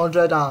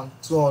 100 and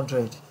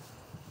 200.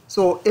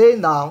 So a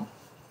now,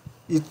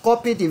 it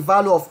copied the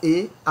value of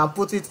a and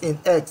put it in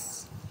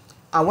x.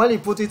 And when you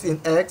put it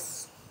in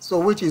x, so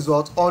which is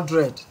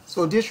 100.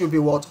 So this should be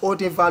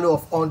holding value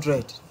of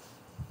 100.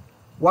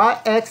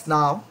 while x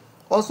now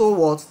also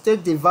what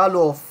take the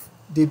value of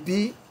the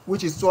b,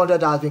 which is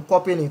 200, that has been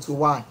copied into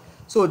y.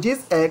 So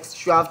this x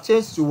should have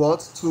changed to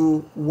what?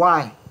 To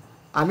y,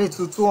 I mean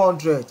to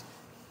 200,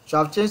 should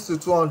have changed to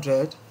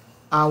 200,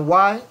 and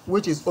y,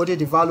 which is only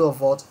the value of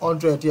what?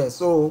 100 here.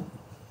 So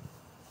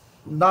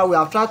now we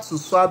have tried to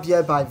swap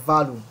here by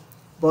value,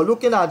 but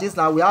looking at this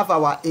now, we have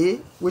our a,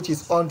 which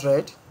is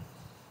 100,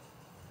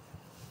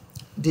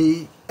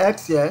 the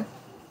x here,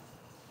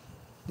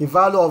 the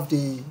value of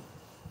the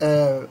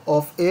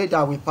of a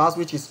that we pass,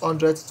 which is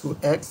 100 to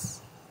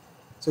x,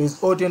 so it's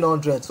holding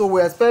 100. So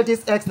we expect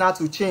this x now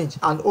to change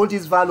and hold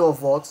this value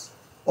of what?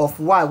 Of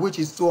y, which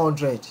is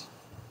 200.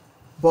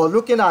 But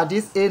looking at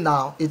this a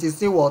now, it is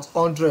still what?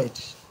 100.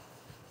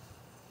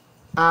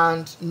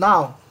 And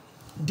now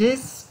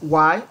this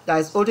y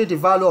that is holding the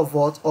value of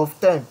what? Of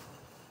temp,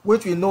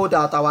 which we know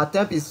that our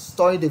temp is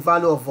storing the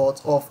value of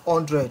what? Of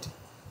 100.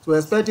 So we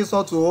expect this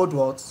one to hold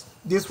what?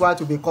 This y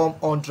to become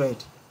 100.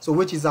 So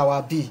which is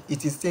our b,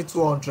 it is still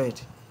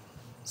 200.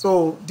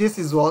 So this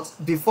is what?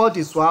 Before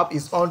the swap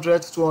is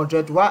 100,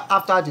 200, while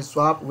after the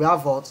swap we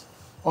have what?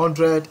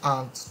 100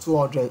 and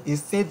 200.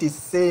 It's still the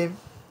same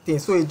thing,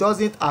 so it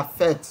doesn't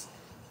affect.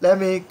 Let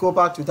me go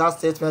back to that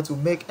statement to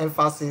make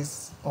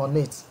emphasis on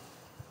it.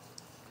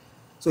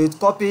 So it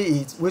copy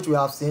it, which we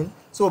have seen.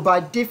 So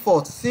by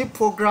default, C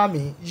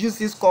programming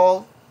uses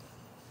call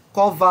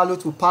value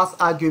to pass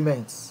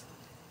arguments.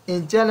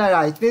 In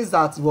general, it means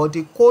that what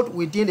the code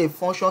within a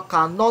function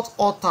cannot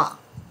alter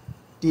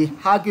the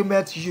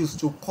argument used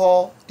to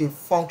call the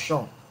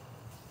function.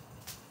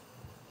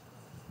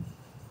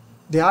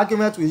 The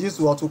argument we use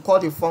to call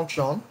the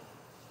function.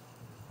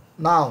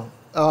 Now,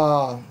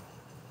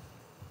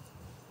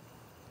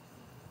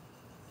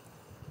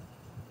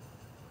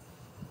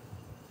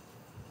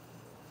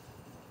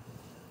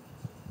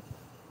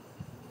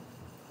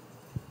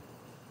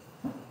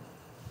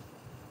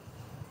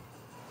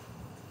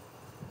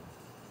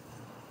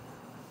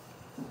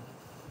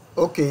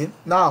 okay,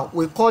 now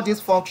we call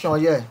this function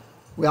here.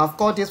 We have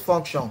called this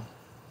function,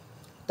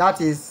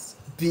 that is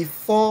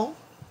before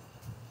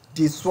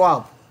the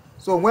swap.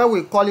 So when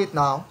we call it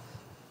now,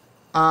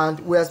 and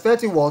we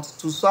expect it what?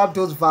 To swap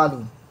those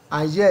values,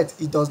 and yet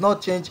it does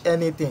not change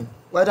anything.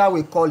 Whether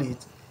we call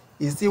it,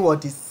 is still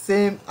what? The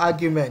same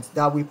argument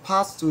that we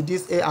pass to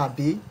this a and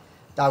b,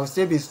 that will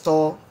still be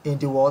stored in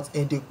the what?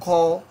 In the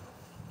call,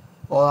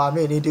 or I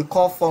mean in the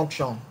call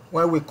function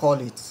when we call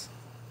it.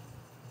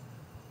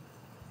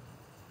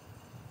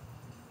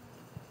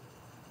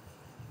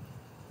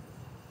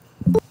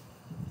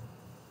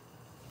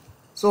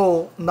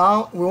 So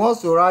now we want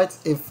to write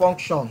a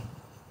function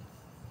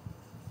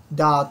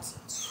that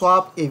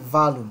swap a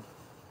value.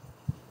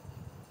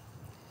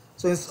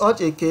 So in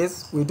such a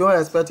case, we don't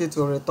expect it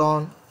to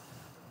return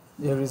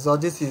the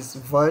result. This is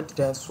void,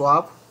 then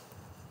swap.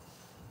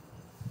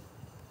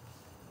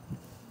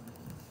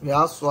 We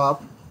have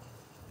swap,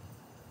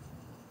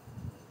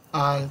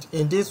 and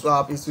in this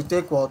swap is to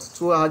take what?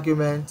 Two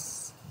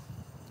arguments,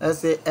 let's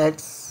say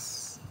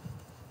x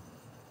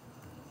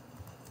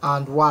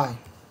and y.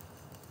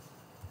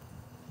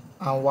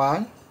 And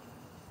y.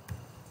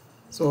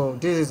 So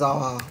this is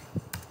our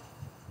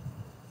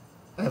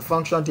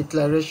function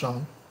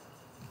declaration.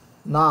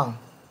 Now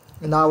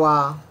in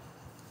our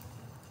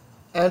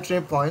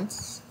entry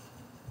points,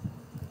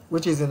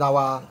 which is in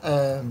our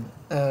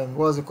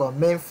what's it called,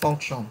 main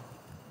function.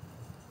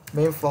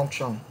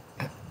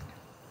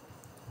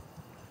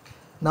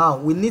 Now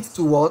we need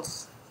to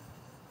what?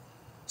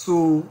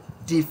 To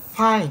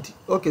define,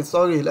 okay,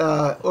 sorry,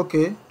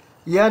 okay,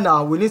 here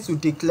now we need to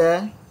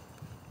declare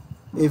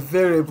a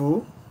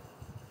variable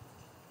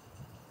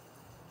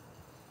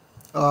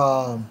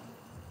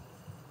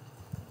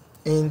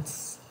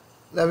int,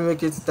 let me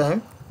make it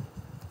temp,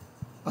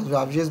 as we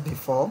have used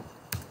before.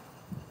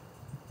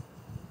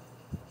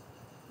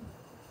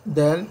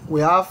 Then we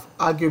have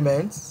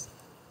arguments.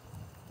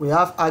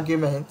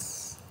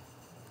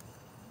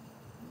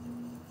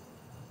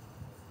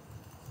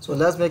 So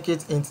let's make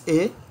it int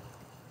a,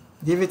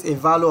 give it a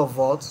value of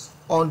what?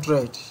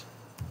 100.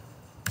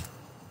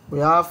 We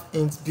have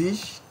int b,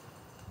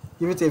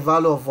 give it a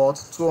value of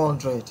what?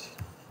 200.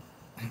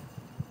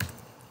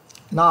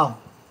 Now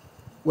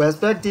we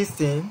expect this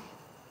thing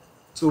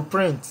to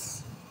print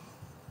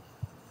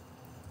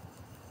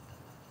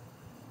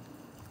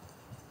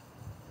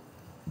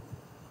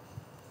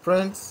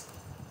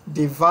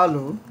the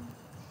value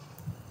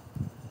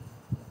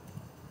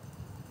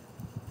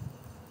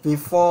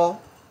before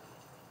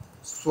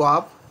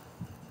swap.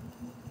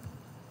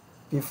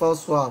 Before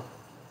swap.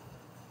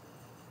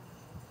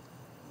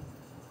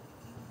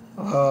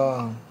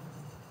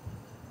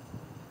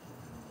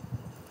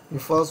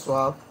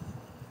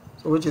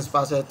 So which is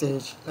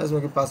percentage, let's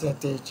make it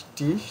percentage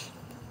d,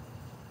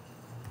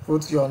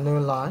 put your new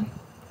line,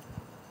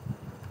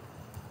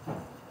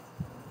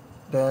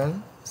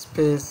 then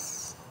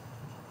space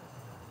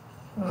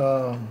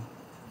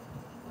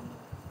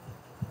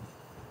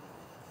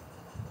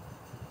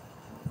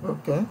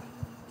okay,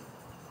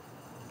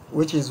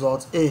 which is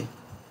what? A.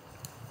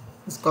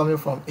 It's coming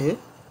from A.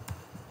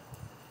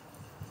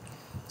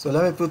 So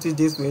let me put it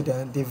this way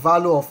then. The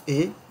value of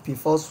A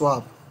before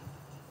swap.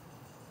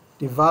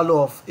 The value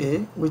of A,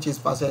 which is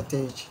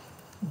percentage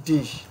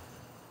dish.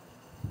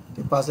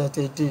 The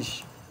percentage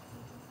dish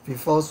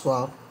before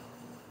swap.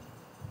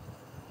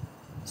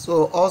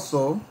 So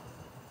also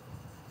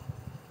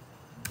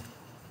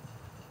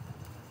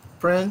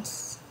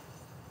print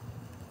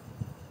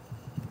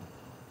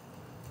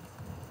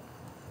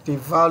the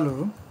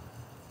value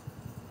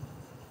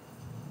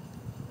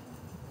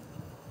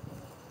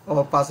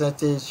or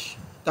percentage,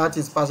 that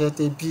is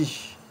percentage B.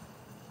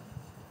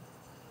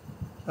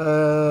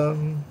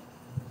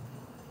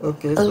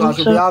 Okay, so I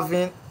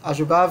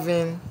should be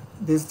having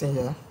this thing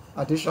here,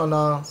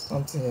 additional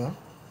something here.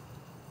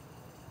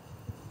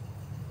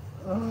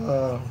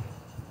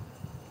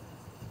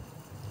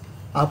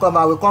 I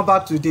will come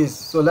back to this.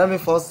 So let me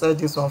first set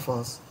this one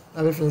first.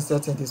 Let me finish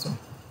setting this one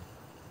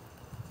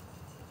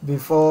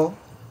before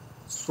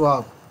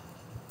swap.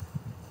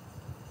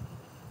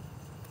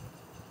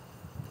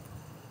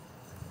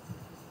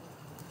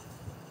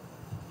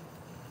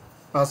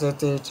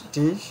 Percentage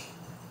dish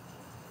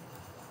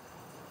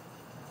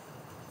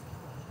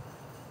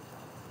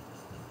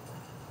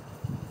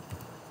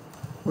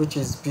which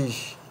is B.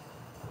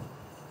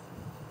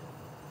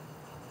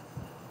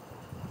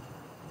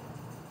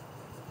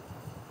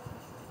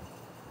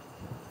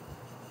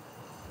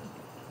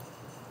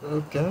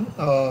 Okay.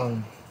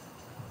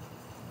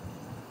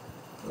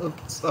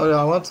 Sorry,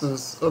 I want to.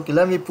 Okay,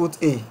 let me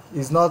put A.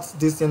 It's not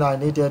this thing I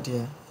needed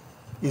here.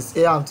 It's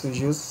A I'm to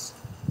use.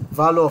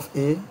 Value of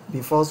A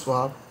before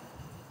swap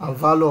and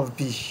value of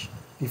B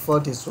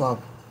before the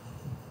swap.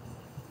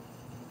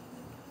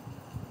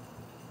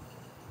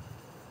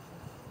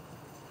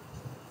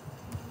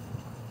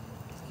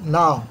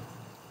 Now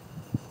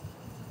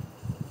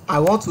I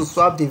want to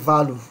swap the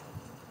value,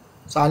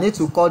 so I need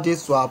to call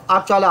this swap.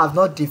 Actually, I have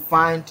not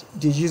defined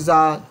the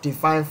user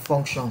defined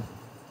function.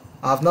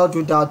 I have not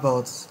do that,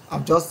 but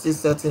I'm just still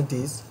setting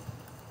this.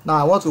 Now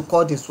I want to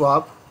call the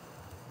swap,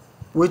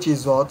 which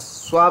is what?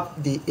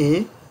 Swap the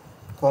A,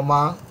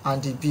 comma,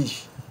 and the B.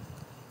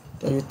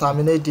 Then you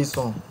terminate this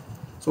one.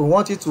 So we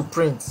want it to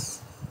print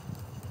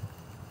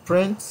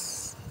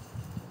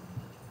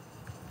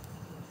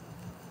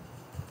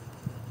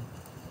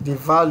the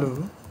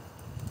value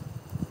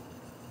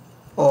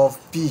of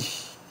B,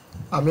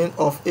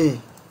 of A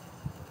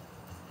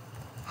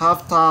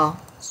after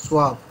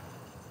swap.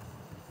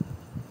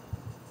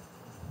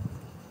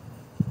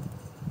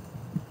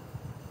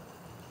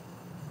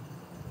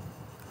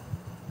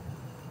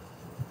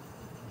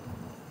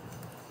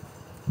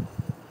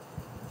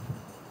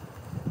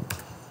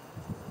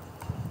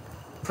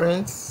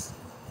 Print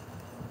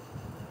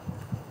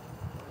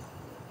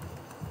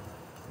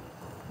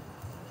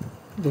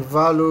the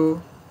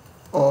value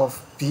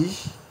of B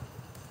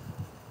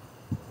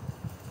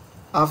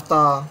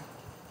after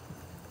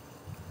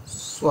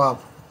swap.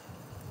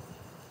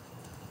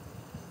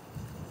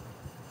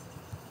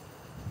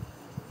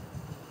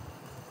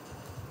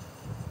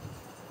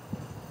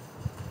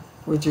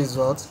 Which is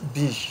what?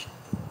 B.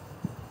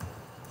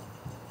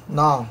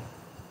 Now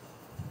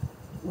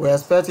we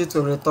expect it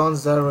to return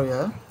 0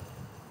 here.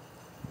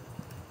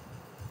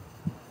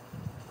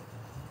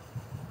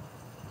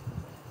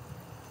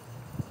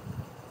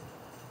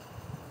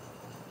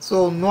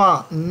 So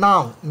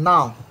now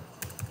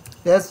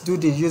let's do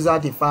the user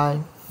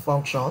defined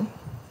function,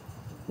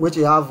 which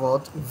we have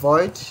what?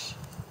 Void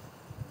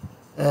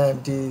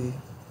the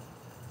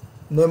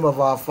name of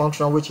our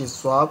function, which is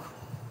swap,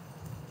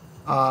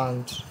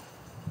 and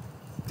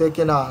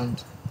taking a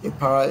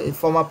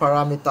formal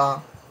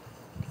parameter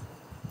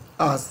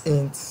as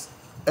int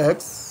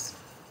x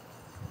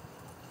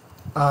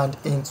and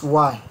int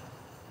y.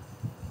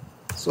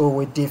 So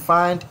we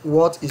defined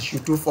what it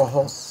should do for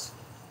us.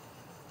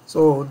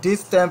 So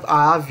this temp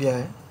I have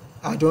here,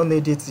 I don't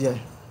need it here.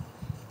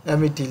 Let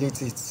me delete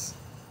it.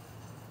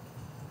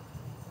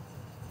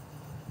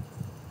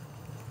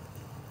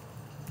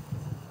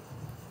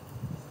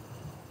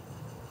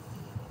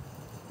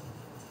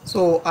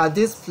 So at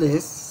this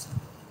place,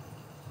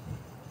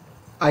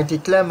 I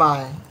declare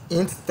my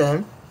int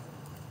temp.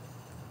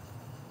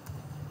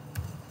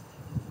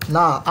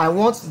 Now I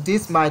want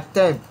this my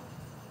temp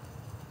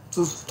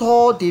to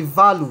store the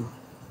value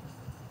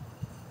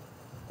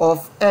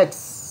of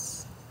x,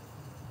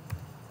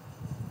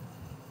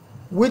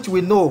 which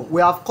we know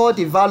we have called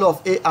the value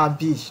of A and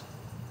B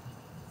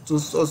to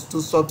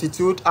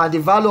substitute, and the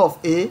value of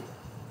A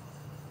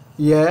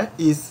here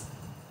is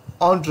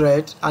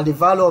 100 and the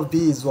value of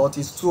B is what?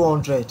 Is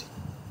 200.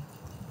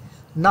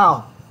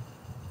 Now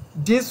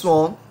this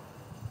one,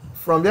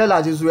 from here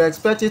like this, we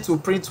expect it to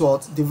print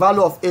what? The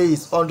value of A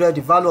is 100,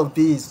 the value of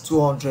B is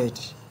 200.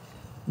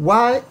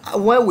 Why?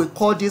 When we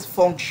call this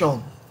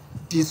function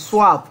the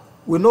swap,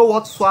 we know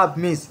what swap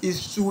means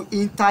is to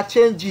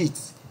interchange it.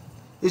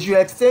 Is you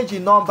exchange the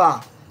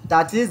number,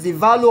 that is the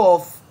value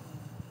of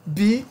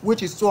B,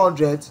 which is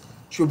 200,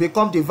 should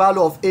become the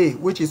value of A,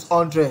 which is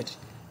 100,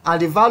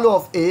 and the value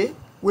of A,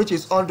 which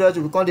is 100,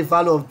 will become the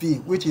value of B,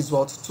 which is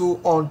what?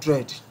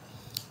 200.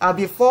 And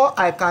before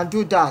I can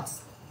do that,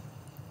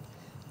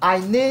 I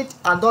need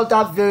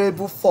another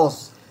variable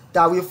first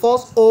that will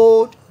first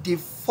hold the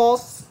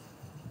first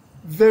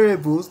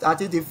variables,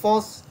 that is the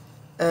first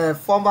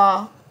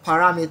formal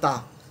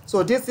parameter.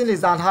 So this thing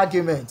is an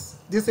argument.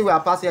 This thing we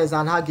are passing is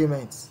an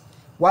argument,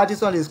 while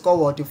this one is called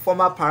what? The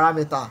formal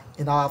parameter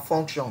in our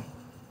function.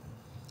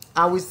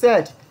 And we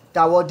said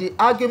that what the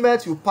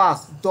argument you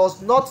pass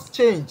does not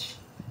change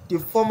the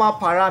formal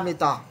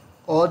parameter,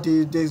 or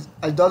it does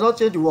not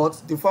change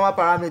the formal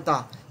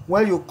parameter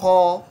when you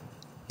call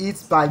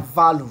it by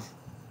value.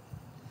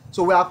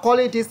 So we are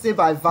calling this thing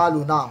by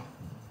value now,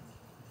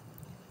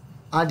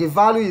 and the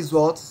value is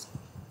what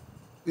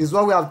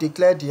we have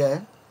declared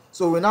here.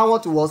 So we now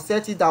want to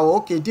set it that,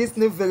 okay, this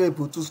new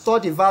variable to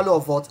store the value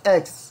of what?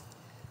 X.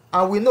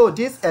 And we know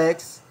this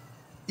X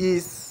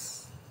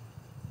is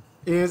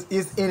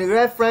in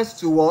reference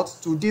to what?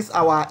 To this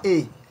our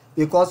A,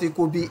 because it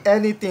could be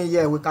anything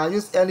here. We can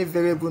use any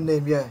variable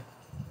name here.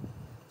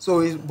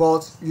 So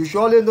but you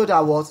surely know that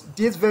what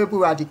this variable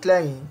we are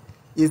declaring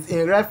is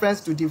in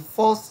reference to the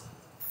first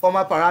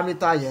formal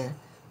parameter here,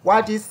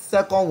 while this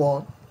second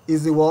one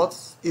is the what?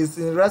 Is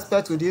in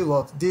respect to this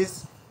what?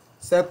 This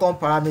second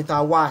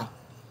parameter Y.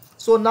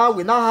 So now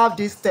we now have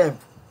this temp,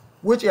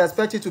 which is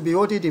expected to be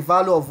holding the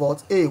value of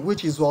what? A,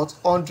 which is what?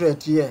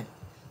 100 here.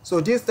 So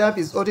this temp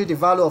is holding the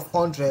value of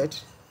 100.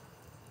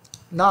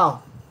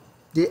 Now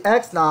the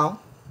X now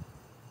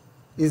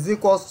is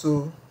equals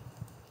to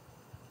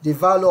the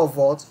value of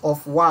what?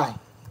 Of Y.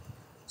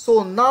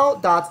 So now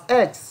that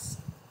X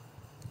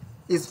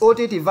is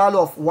holding the value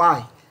of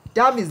Y,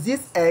 that means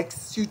this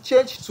X should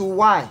change to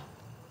Y.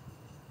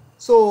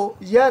 So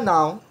here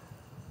now,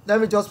 let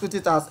me just put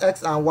it as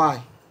X and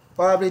Y.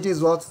 Probably this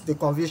is what the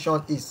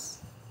confusion is.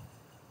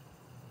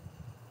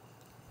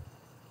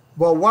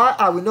 But why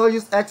I will not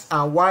use X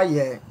and Y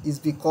here is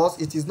because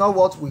it is not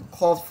what we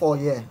called for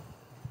here.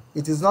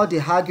 It is not the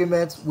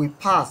argument we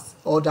passed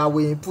or that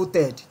we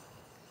inputted.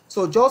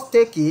 So just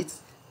take it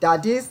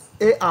that this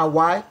A and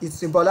Y, it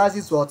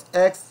symbolizes what?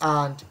 X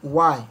and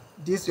Y.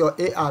 This your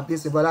A and B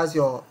symbolizes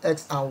your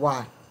X and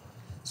Y.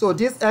 So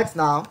this X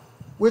now,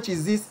 which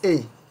is this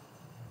A,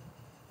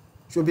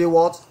 should be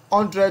what?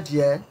 100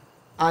 here.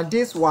 And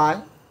this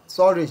Y,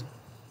 sorry,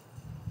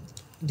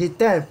 the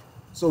temp.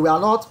 So we are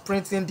not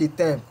printing the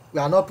temp. We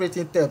are not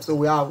printing temp. So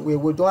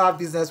we don't have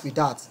business with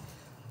that.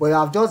 But we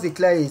have just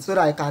declared it so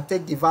that I can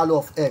take the value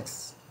of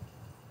X.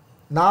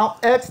 Now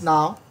X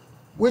now,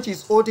 which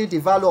is holding the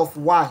value of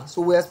Y.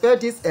 So we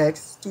expect this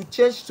X to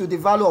change to the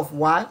value of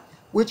Y,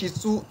 which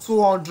is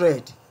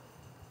 200.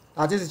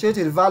 That is, change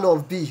to the value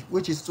of B,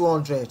 which is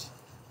 200.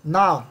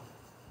 Now,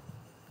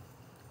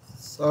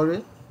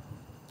 sorry.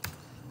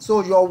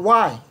 So your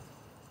Y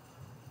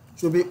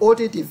should be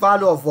holding the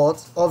value of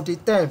what? Of the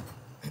temp.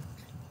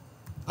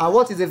 And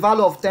what is the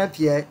value of temp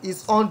here?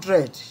 Is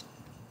 100,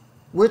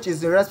 which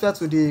is in respect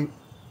to the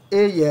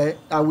A here,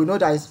 and we know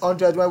that it's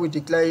 100 when we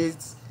declare it,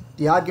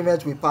 the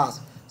argument we pass.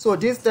 So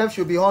this temp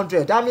should be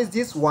 100. That means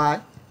this Y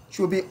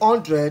should be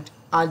 100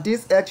 and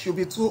this X should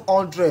be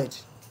 200.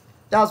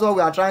 That's what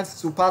we are trying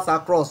to pass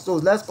across. So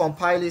let's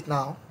compile it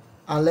now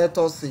and let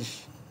us see.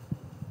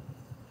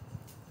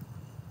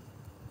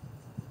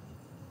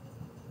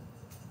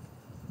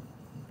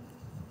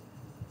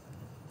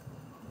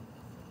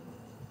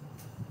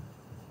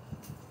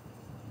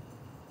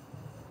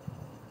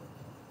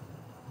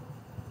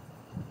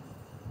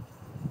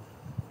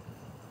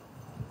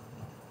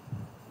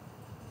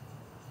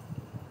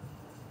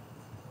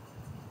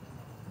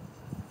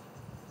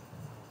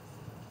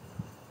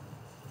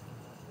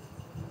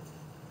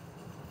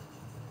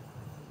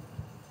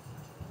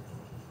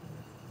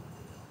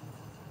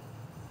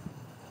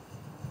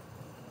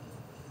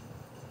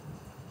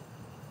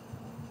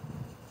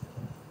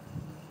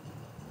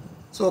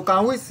 So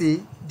can we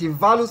see the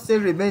value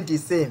still remain the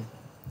same?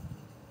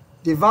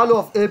 The value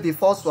of A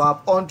before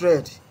swap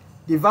 100.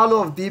 The value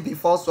of B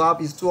before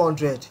swap is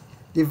 200.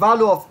 The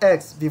value of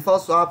X before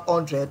swap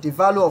 100. The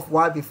value of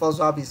Y before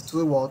swap is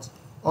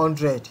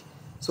 100.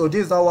 So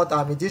this is not what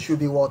I mean. This should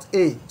be what?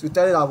 A, to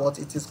tell you that what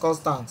it is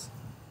constant.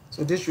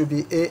 So this should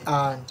be A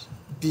and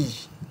B.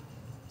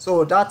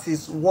 So that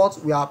is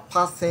what we are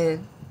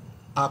passing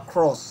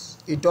across.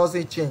 It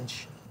doesn't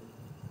change.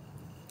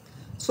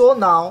 So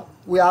now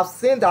we have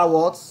seen that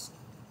what?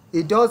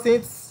 It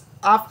doesn't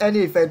have any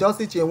effect,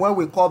 doesn't change when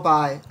we call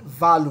by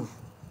value.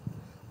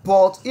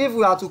 But if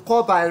we are to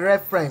call by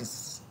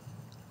reference,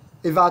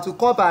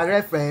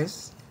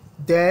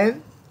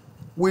 then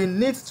we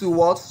need to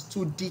what?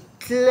 To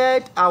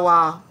declare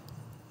our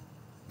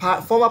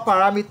formal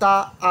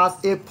parameter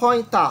as a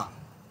pointer.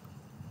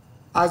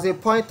 As a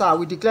pointer,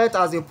 we declare it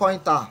as a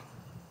pointer.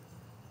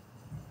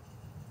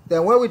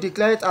 Then when we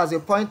declare it as a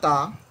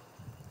pointer,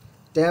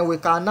 then we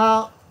can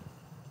now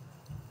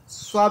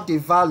swap the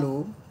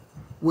value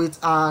with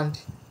an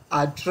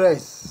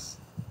address.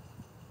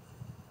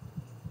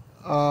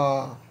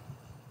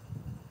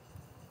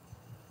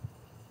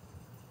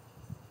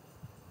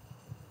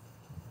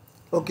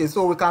 Okay,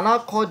 so we can now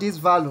call this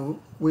value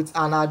with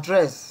an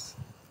address.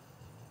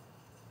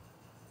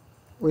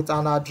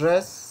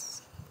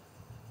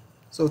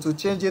 So to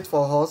change it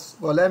for us,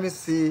 well, let me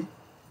see,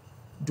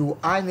 do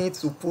I need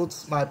to put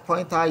my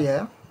pointer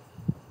here?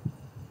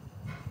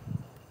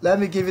 Let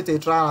me give it a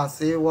try and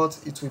see what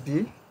it will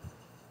be.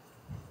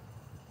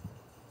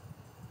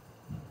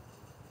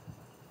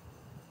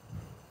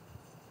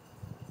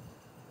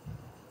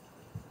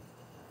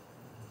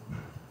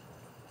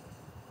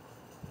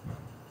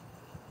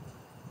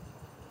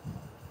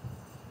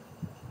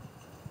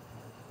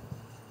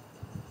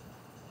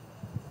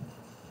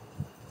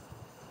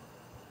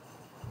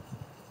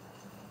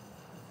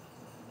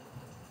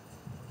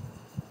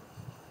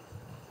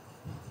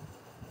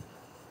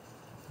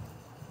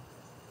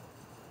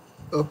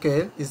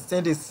 Okay, it's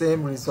still the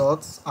same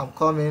results. I'm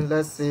coming.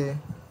 Let's see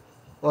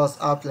what's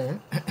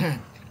happening.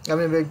 Let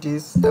me make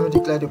this. Let me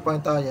declare the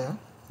pointer here.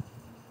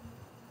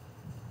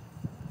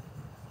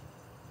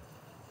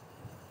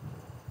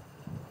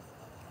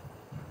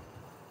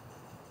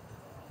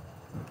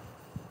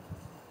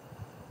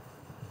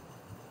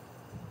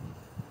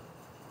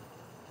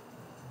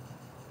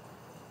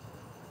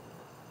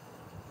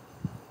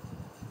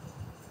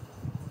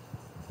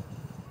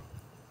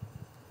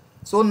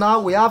 So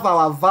now we have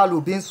our value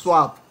being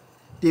swapped.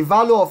 The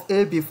value of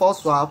A before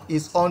swap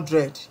is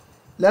 100.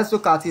 Let's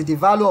look at it. The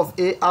value of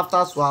A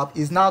after swap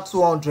is now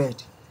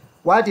 200.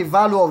 While the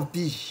value of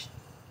B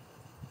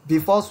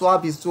before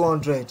swap is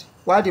 200.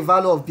 While the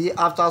value of B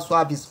after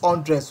swap is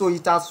 100. So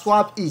it has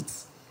swapped it.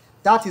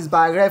 That is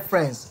by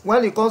reference.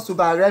 When it comes to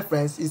by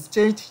reference, it's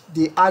changed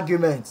the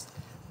argument.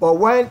 But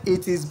when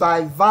it is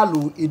by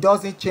value, it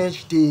doesn't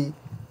change the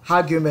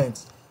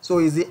argument. So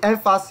it's the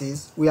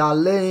emphasis we are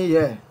laying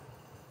here.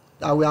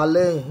 That we are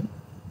laying.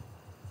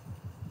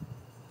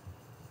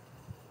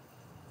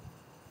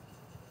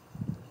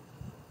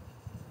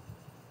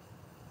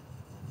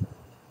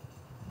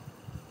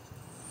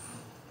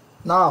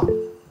 Now,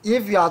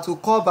 if you are to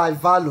call by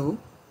value,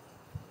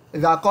 if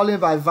you are calling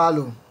by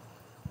value,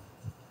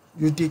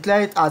 you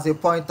declare it as a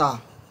pointer.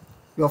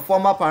 Your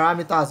former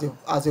parameter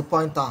as a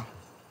pointer.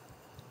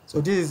 So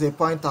this is a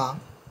pointer.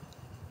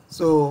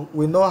 So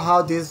we know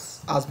how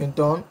this has been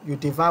done. You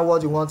define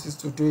what you want it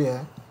to do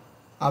here.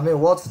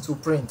 What to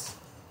print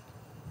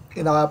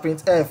in our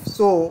printf.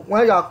 So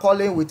when you are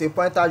calling with a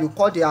pointer, you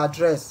call the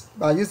address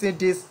by using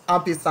this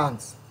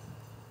ampersand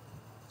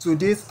to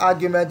this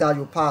argument that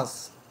you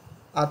pass,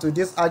 and to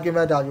this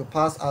argument that you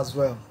pass as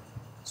well.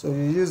 So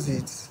you use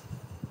it.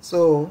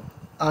 So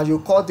and you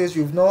call this.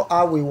 You know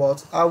how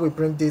we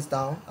bring this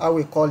down, how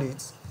we call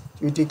it.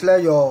 You declare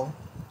a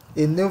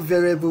new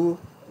variable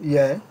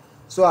here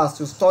so as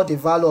to store the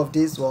value of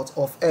this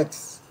of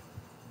x.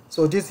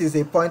 So this is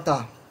a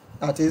pointer,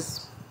 that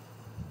is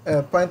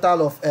pointer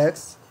of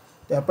x.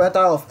 The pointer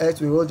of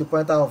x will hold the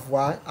pointer of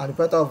y, and the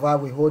pointer of y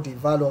will hold the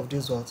value of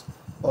this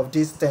of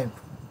this temp.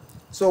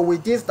 So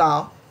with this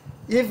now,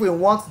 if we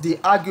want the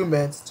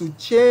argument to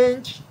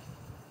change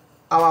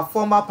our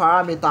former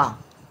parameter,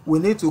 we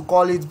need to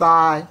call it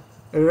by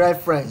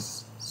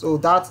reference. So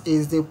that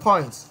is the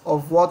point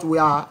of what we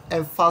are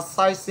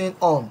emphasizing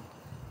on.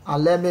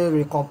 And let me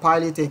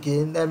recompile it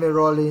again. Let me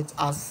roll it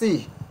and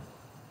see.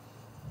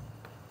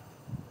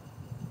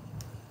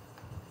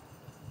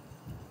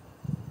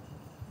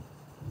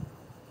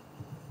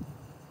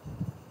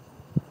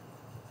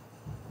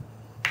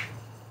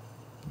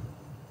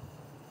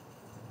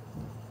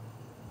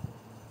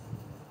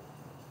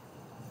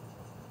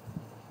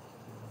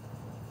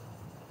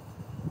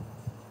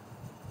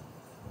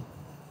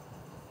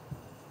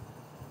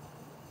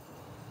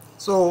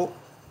 So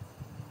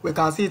we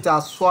can see it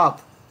as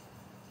swap.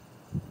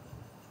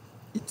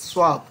 It's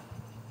swap.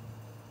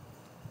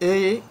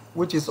 A,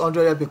 which is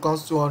 100,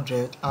 becomes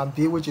 200, and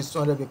B, which is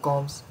 200,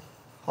 becomes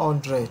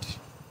 100.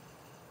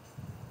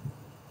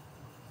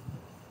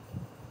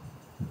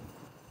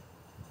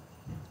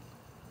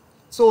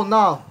 So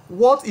now,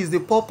 what is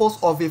the purpose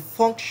of a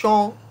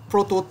function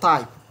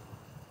prototype?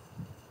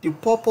 The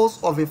purpose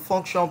of a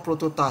function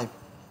prototype.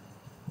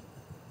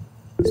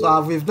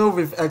 So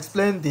we've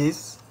explained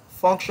this.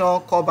 Function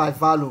called by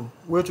value,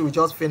 which we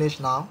just finished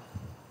now.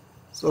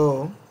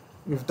 So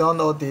we've done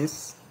all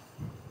this.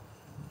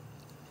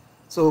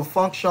 So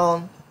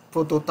function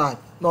prototype.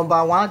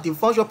 Number one, the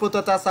function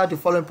prototype has the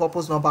following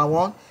purpose. Number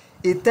one,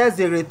 it tells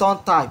the return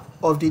type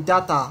of the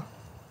data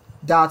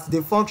that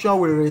the function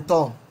will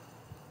return.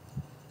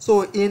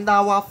 So in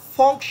our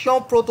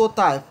function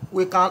prototype,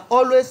 we can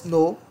always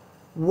know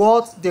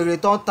what the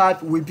return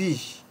type will be.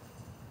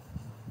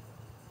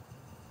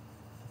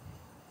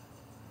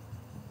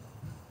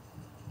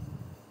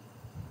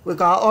 We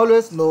can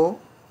always know.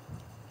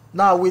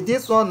 Now with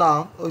this one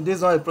now,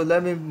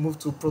 let me move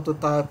to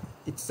prototype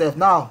itself.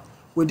 Now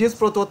with this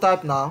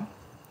prototype now,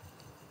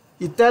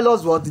 it tells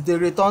us what the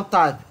return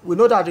type. We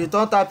know that the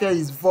return type here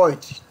is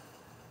void,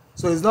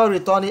 so it's not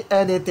returning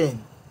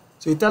anything.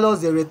 So it tells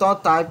us the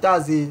return type.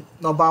 That's the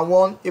number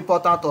one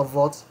important of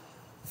what?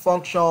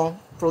 Function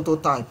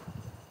prototype.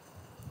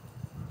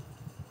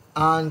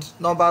 And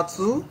number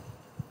two,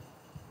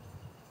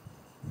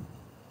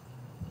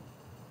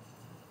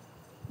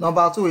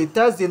 it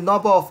tells the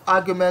number of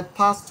arguments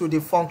passed to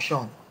the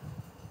function.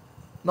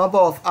 number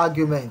of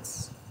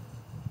arguments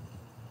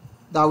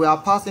that we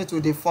are passing to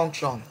the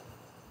function.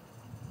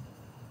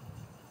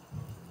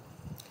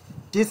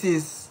 This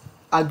is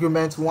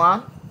argument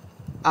 1,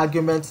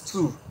 argument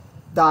 2.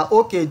 That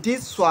okay,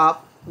 this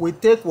swap will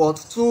take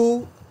what?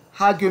 2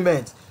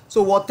 arguments.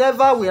 So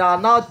whatever we are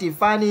now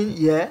defining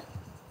here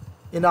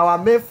in our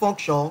main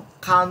function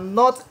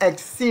cannot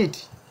exceed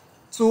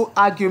 2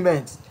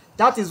 arguments.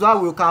 That is why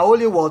we can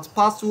only what?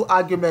 Pass 2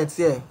 arguments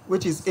here,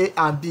 which is A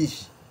and B.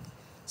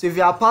 So if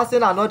you are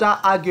passing another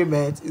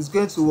argument, it's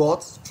going to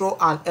what? Throw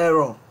an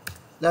error.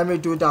 Let me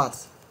do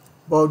that.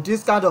 But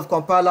this kind of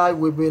compiler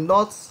we may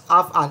not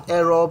have an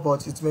error,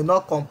 but it may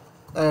not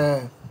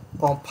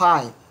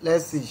compile.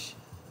 Let's see.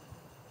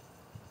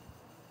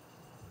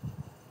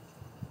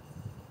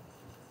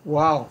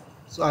 Wow.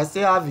 So I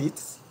still have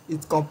it.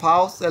 It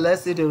compiles. So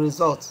let's see the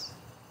results.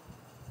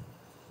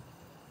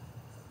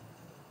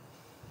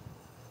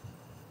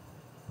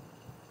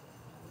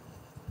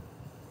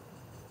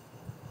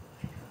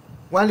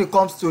 When it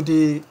comes to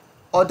the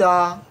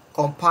other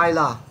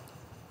compiler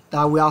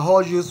that we are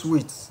all used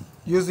with,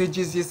 using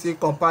GCC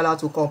compiler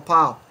to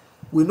compile,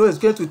 we know it's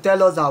going to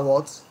tell us that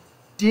what?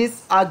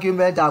 This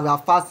argument that we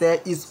have passed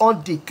here is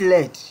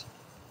undeclared.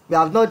 We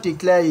have not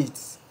declared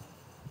it.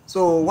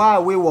 So why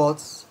are we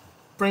what?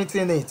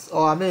 Printing it?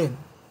 So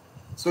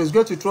it's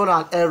going to throw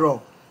an error.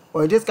 But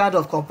in this kind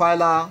of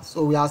compiler,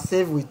 so we are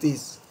safe with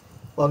this,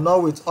 but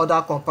not with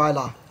other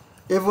compiler.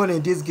 Even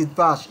in this git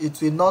bash,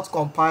 it will not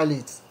compile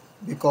it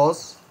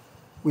because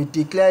we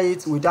declare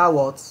it without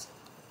what?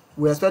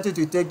 We expect it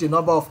to take the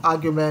number of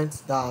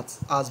arguments that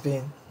has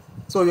been.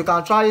 So you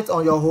can try it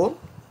on your own.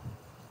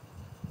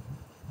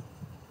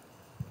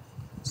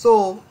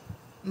 So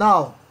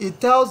now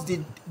it tells the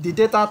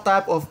data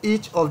type of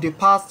each of the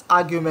passed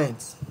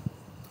arguments.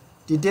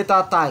 The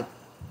data type.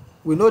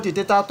 We know the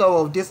data type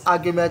of this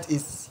argument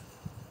is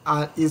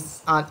an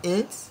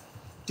int.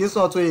 This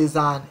one too is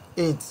an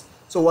int.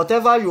 So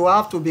whatever you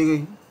have to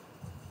be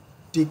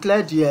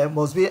declared here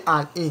must be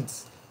an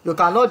int. You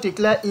cannot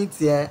declare int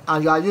here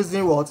and you are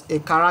using what? A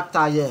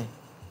character here.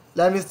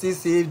 Let me still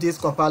see if this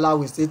compiler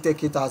will still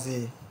take it as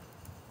a,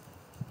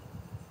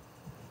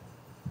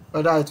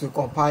 whether it will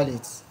compile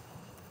it,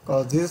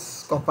 because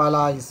this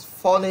compiler is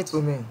funny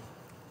to me.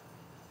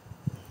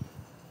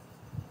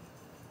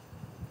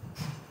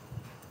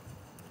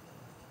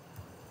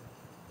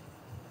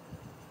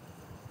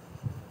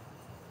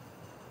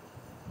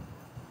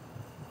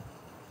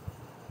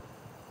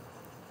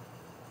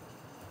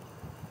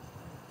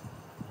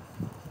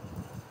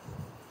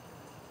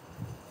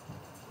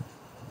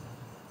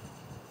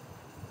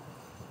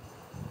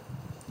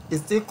 It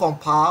still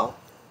compile.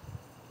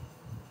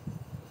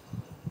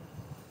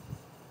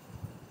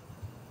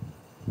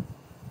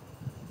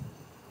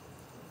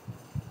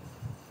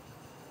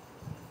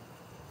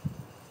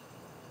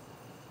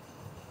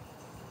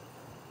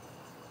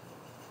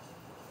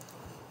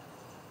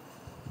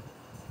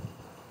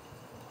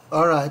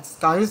 All right,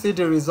 can you see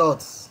the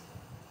results?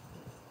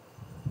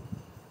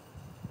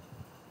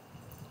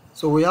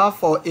 So we have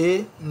for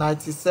A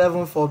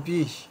 97, for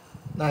B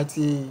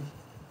 90.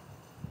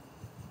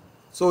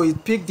 So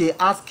it picked the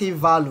ASCII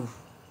value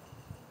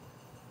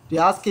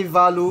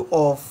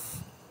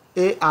of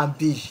A and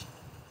B.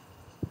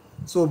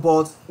 So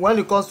but when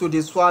it comes to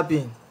the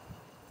swapping,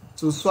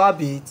 to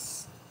swap it,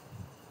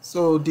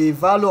 so the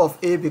value of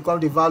A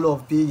becomes the value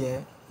of B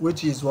here,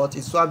 which is what?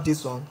 It swapped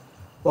this one,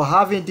 but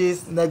having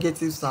this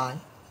negative sign,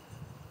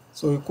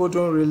 so it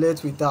couldn't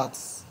relate with that.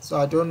 So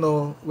I don't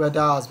know whether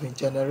that has been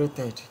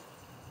generated.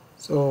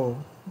 So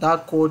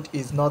that code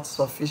is not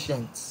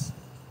sufficient.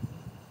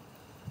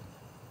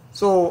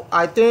 So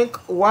I think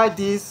why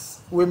this,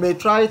 we may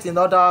try it in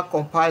other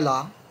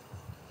compiler,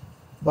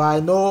 but I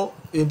know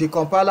in the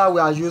compiler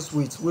we are used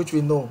with, which we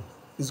know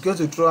is going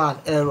to throw an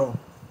error.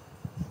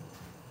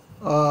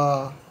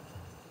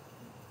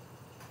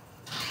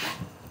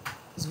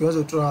 It's going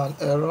to throw an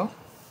error.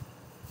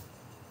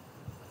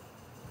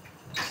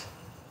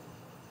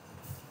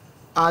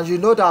 And you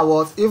know that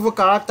what? Even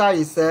character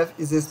itself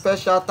is a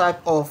special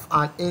type of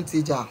an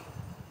integer.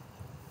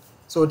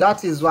 So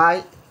that is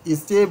why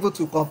it's still able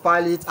to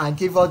compile it and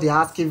give us the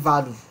ASCII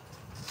value.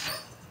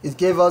 It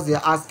gave us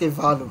the ASCII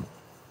value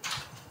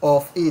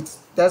of it,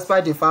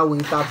 despite the fact we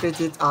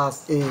interpret it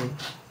as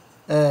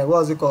a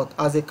what's it called?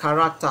 As a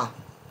character.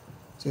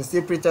 So it's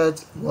still printed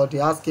what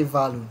the ASCII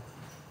value.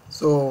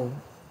 So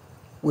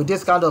with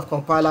this kind of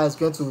compiler, it's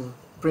going to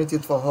print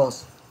it for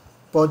us.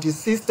 But the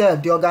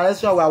system, the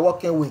organization we are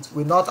working with,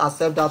 will not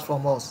accept that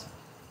from us.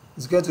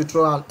 It's going to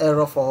throw an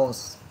error for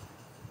us.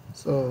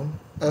 So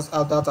let's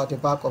have that at the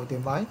back of the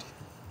mind.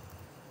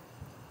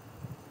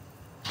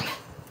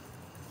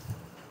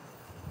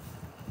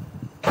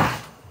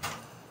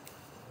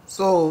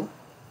 So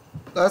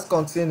let's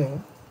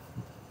continue.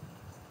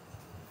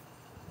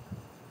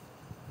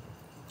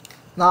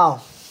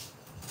 Now,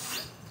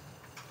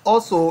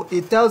 also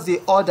it tells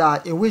the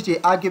order in which the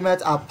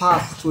arguments are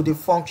passed to the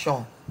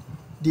function.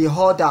 The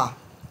order.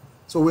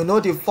 So we know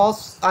the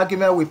first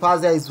argument we pass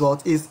there is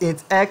what? Is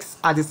int x,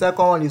 and the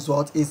second one is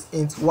what? Is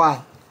int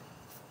y.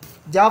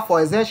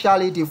 Therefore,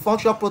 essentially, the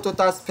function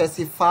prototype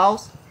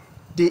specifies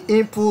the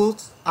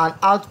input and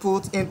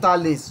output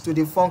interlaced to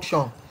the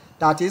function.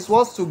 That is,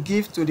 what to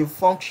give to the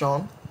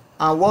function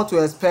and what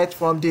to expect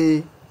from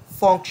the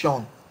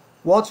function.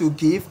 What you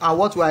give and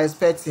what you are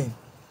expecting.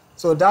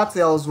 So that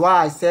tells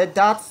why I said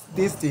that's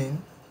this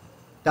thing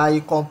that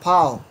you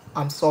compile.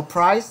 I'm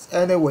surprised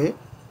anyway.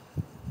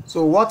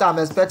 So what I'm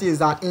expecting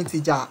is an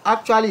integer.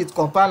 Actually, it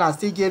compiled and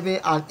still gave me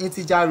an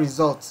integer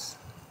result.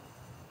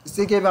 It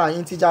still gave me an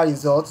integer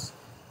result.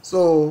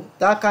 So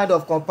that kind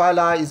of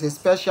compiler is a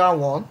special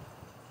one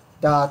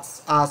that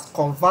has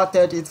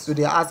converted it to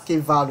the ASCII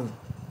value.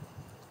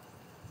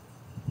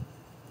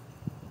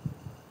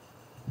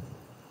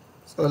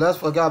 So let's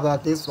forget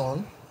about this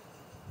one.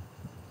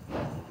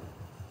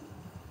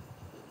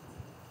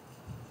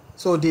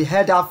 So the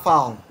header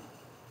file.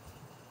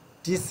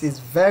 This is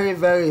very,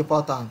 very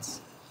important.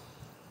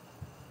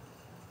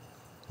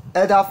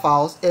 Header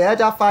files. A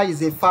header file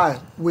is a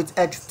file with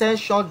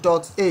extension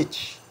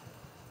 .h,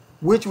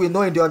 which we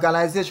know in the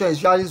organization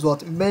is usually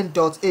what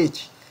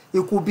main.h.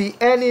 It could be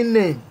any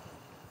name,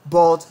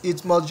 but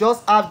it must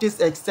just have this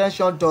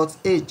extension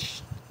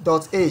 .h.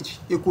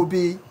 It could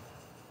be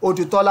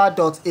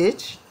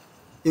Odutola.h,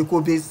 it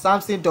could be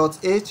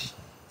Samson.h,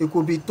 it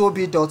could be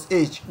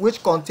Toby.h,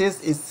 which contains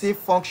a C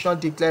function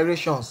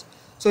declarations.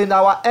 So in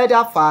our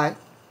header file,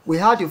 we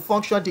have the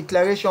function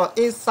declaration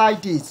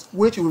inside it,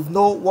 which we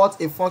know what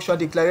a function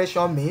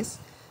declaration means,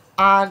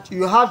 and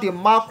you have the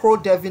macro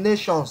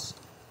definitions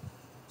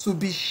to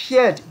be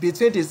shared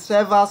between the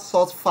server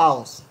source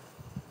files.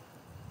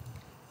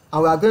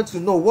 And we are going to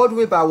know what we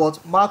mean by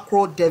what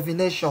macro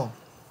definition.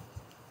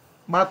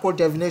 Macro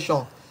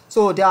definition.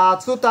 So there are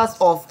two types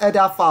of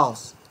header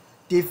files.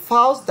 The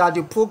files that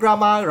the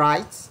programmer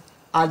writes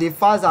and the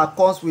files that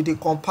comes with the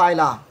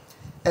compiler.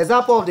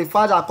 Example of the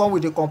file that comes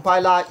with the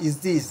compiler is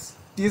this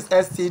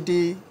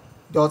std.io.h.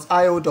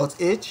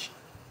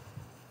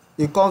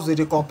 It comes with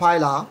the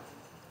compiler.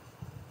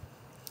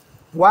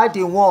 While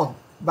the one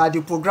by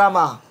the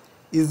programmer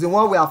is the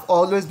one we have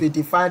always been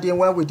defining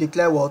when we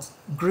declare what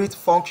greet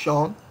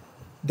function,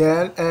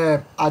 then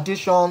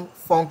addition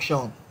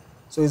function.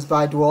 So it's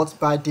by the what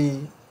by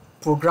the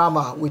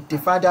programmer. We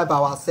define that by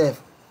ourselves,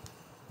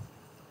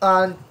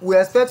 and we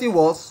expecting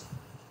was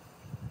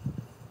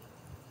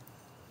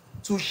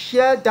to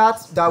share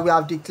that we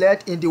have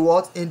declared in the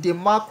what in the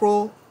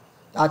macro,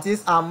 that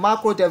is a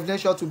macro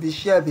definition to be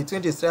shared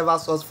between the server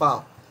source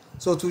file.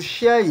 So to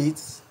share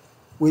it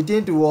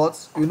within the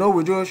what, we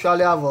do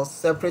usually have a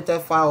separated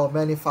file or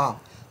many file.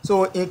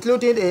 So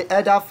including a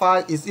header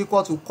file is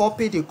equal to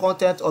copy the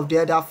content of the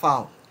header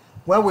file.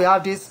 When we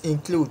have this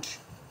include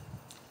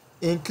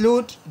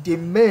the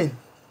main,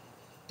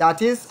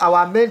 that is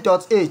our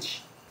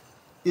main.h.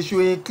 It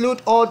should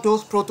include all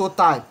those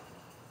prototype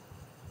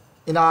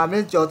in our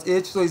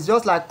main.h. So it's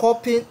just like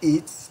copying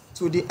it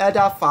to the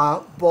header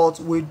file, but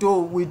we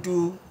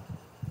do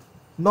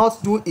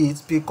not do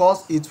it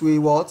because it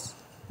will what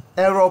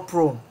error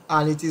prone,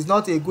 and it is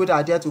not a good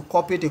idea to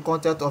copy the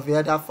content of the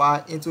header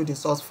file into the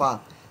source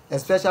file,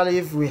 especially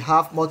if we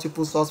have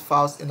multiple source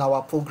files in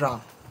our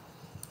program.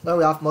 When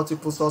we have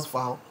multiple source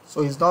files,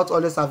 so it's not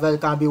always available,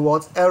 it can be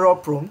what error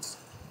prone.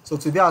 So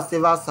to be on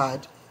safer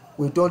side,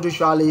 we don't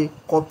usually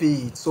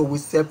copy it, so we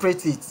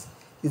separate it.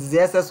 It's the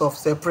essence of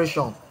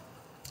separation.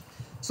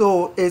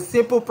 So a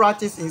simple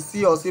practice in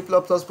C or C++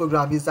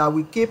 program is that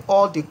we keep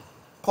all the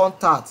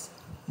contacts,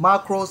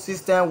 macro,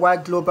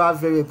 system-wide global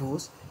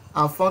variables,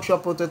 and function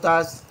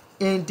prototypes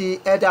in the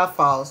header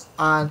files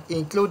and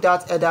include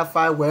that header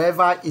file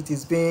wherever it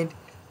is being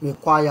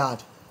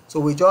required. So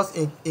we just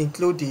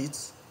include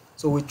it.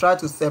 So we try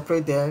to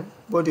separate them,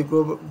 both the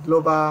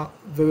global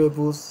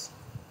variables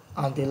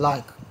and the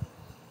like.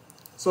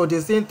 So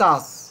the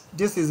syntax,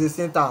 this is the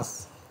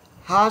syntax.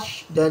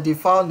 Hash, then the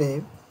file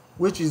name,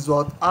 which is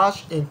what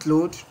hash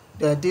include,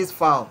 then this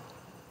file.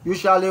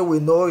 Usually we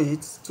know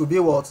it to be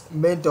what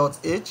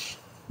main.h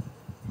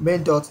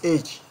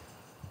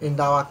in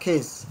our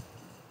case.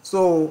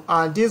 So,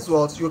 and this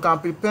what you can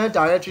prepare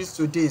directories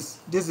to this.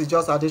 This is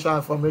just additional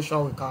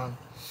information we can.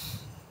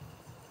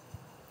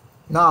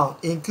 Now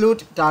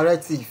include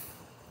directive.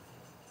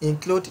 The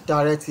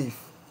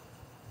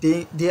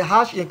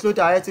hash include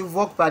directive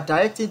works by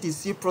directing the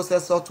C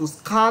processor to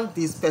scan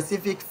the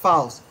specific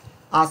files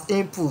as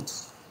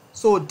inputs.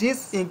 So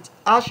this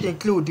hash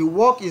include, the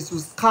work is to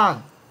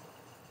scan.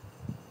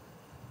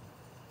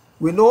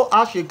 We know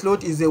hash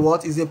include is a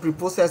what? Is a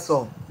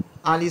preprocessor,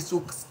 and is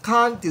to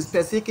scan the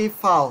specific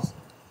files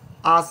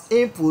as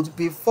input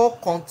before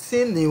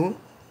continue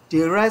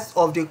the rest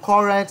of the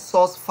current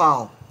source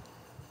file.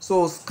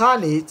 So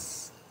scan it,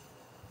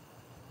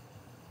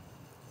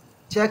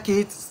 check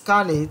it,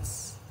 scan it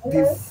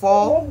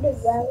before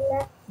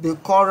the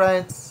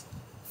current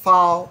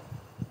file,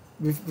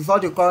 before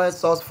the current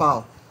source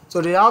file. So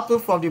the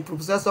output from the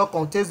preprocessor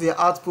contains the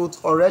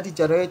output already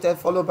generated,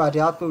 followed by the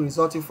output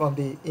resulting from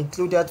the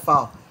included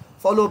file,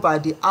 followed by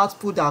the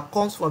output that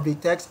comes from the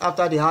text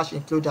after the hash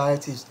include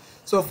directives.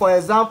 So for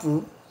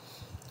example,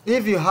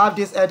 if you have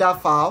this header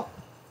file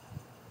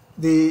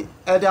the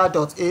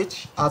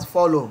header.h as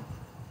follow.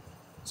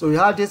 So we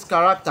have this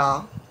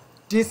character.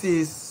 This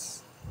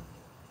is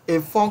a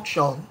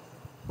function,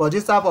 but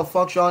this type of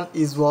function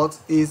is what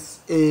is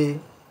a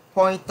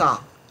pointer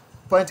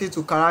pointing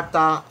to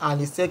character,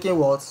 and it's taking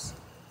what,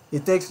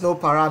 it takes no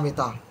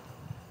parameter.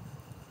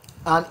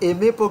 And a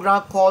main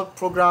program called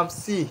program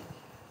C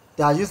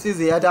that uses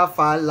the header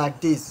file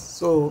like this.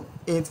 So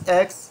int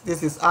x,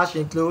 this is hash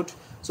include,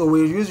 so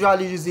we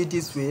usually use it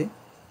this way.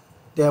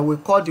 Then we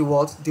call the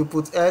what, the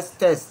put s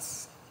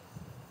tests.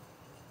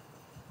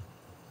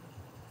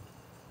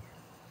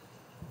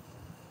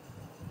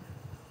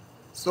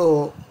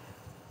 So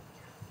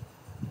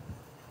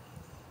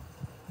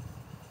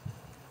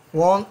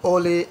once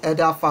only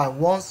header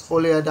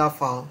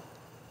file.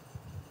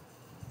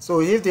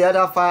 So if the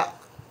header file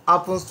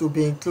happens to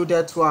be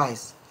included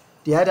twice,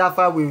 the header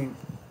file will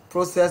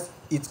process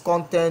its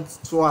content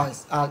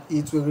twice and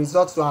it will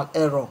result to an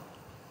error.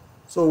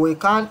 So we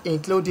can't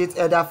include it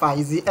header file.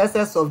 Is the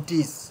essence of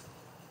this.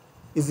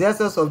 Is the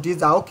essence of this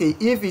that okay,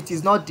 if it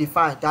is not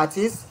defined, that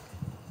is,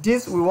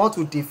 this we want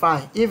to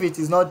define. If it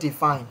is not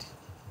defined,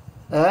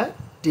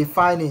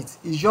 define it.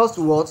 It's just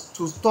what,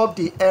 to stop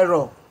the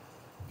error.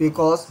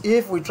 Because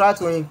if we try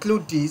to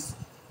include this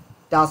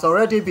that's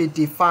already been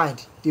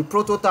defined, the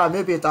prototype,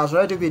 maybe it has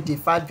already been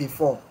defined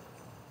before,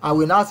 and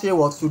we now say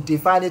what, to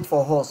define it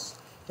for us,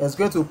 it's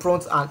going to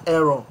prompt an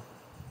error.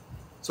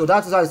 So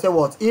that is why I say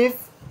what,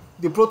 if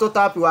the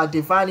prototype you are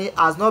defining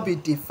has not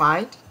been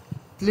defined,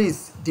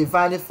 please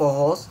define it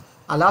for us,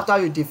 and after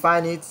you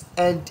define it,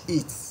 end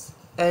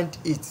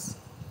it.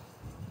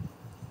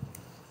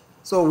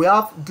 So we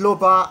have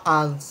global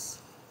and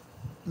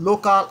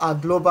local and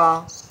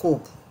global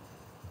scope.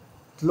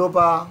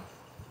 Global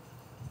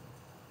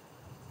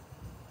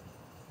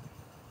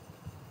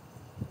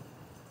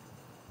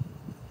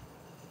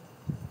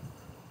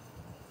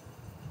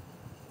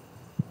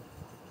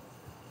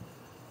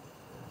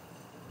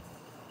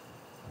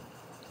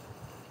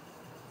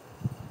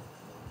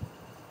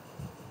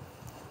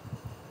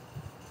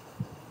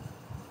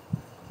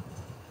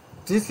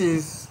this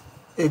is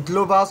a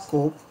global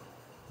scope,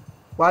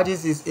 while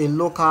this is a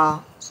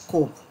local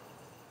scope.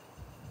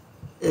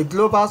 A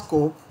global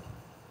scope,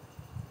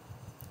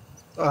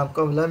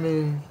 let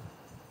me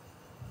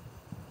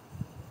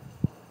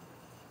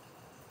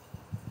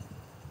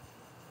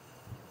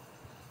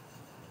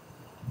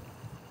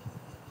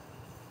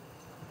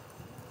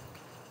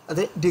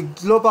the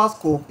global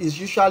scope is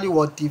usually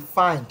what,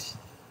 defined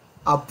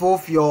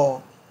above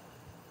your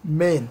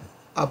main,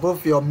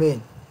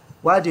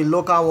 while the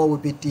local one will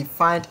be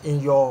defined in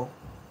your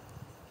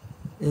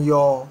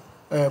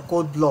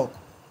code block.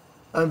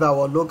 Remember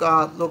our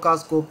local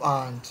scope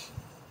and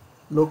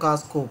local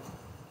scope.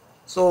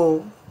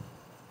 So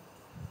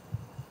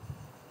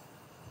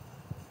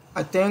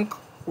I think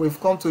we've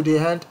come to the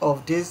end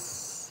of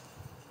this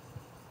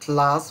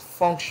class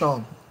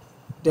function.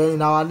 Then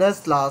in our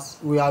next class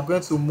we are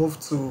going to move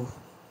to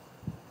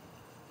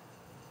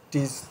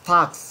these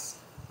tasks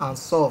and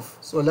solve.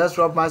 So let's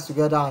rub minds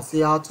together and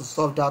see how to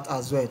solve that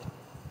as well.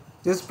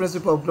 This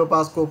principle of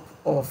global scope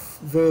of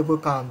variable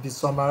can be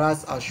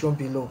summarized as shown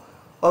below.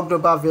 All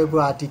global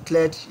variables are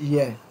declared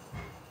here.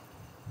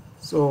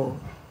 So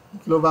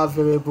global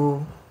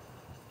variable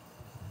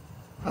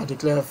are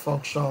declared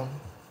function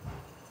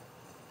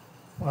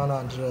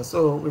 100.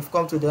 So we've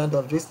come to the end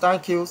of this.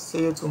 Thank you.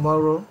 See you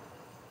tomorrow.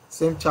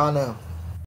 Same channel.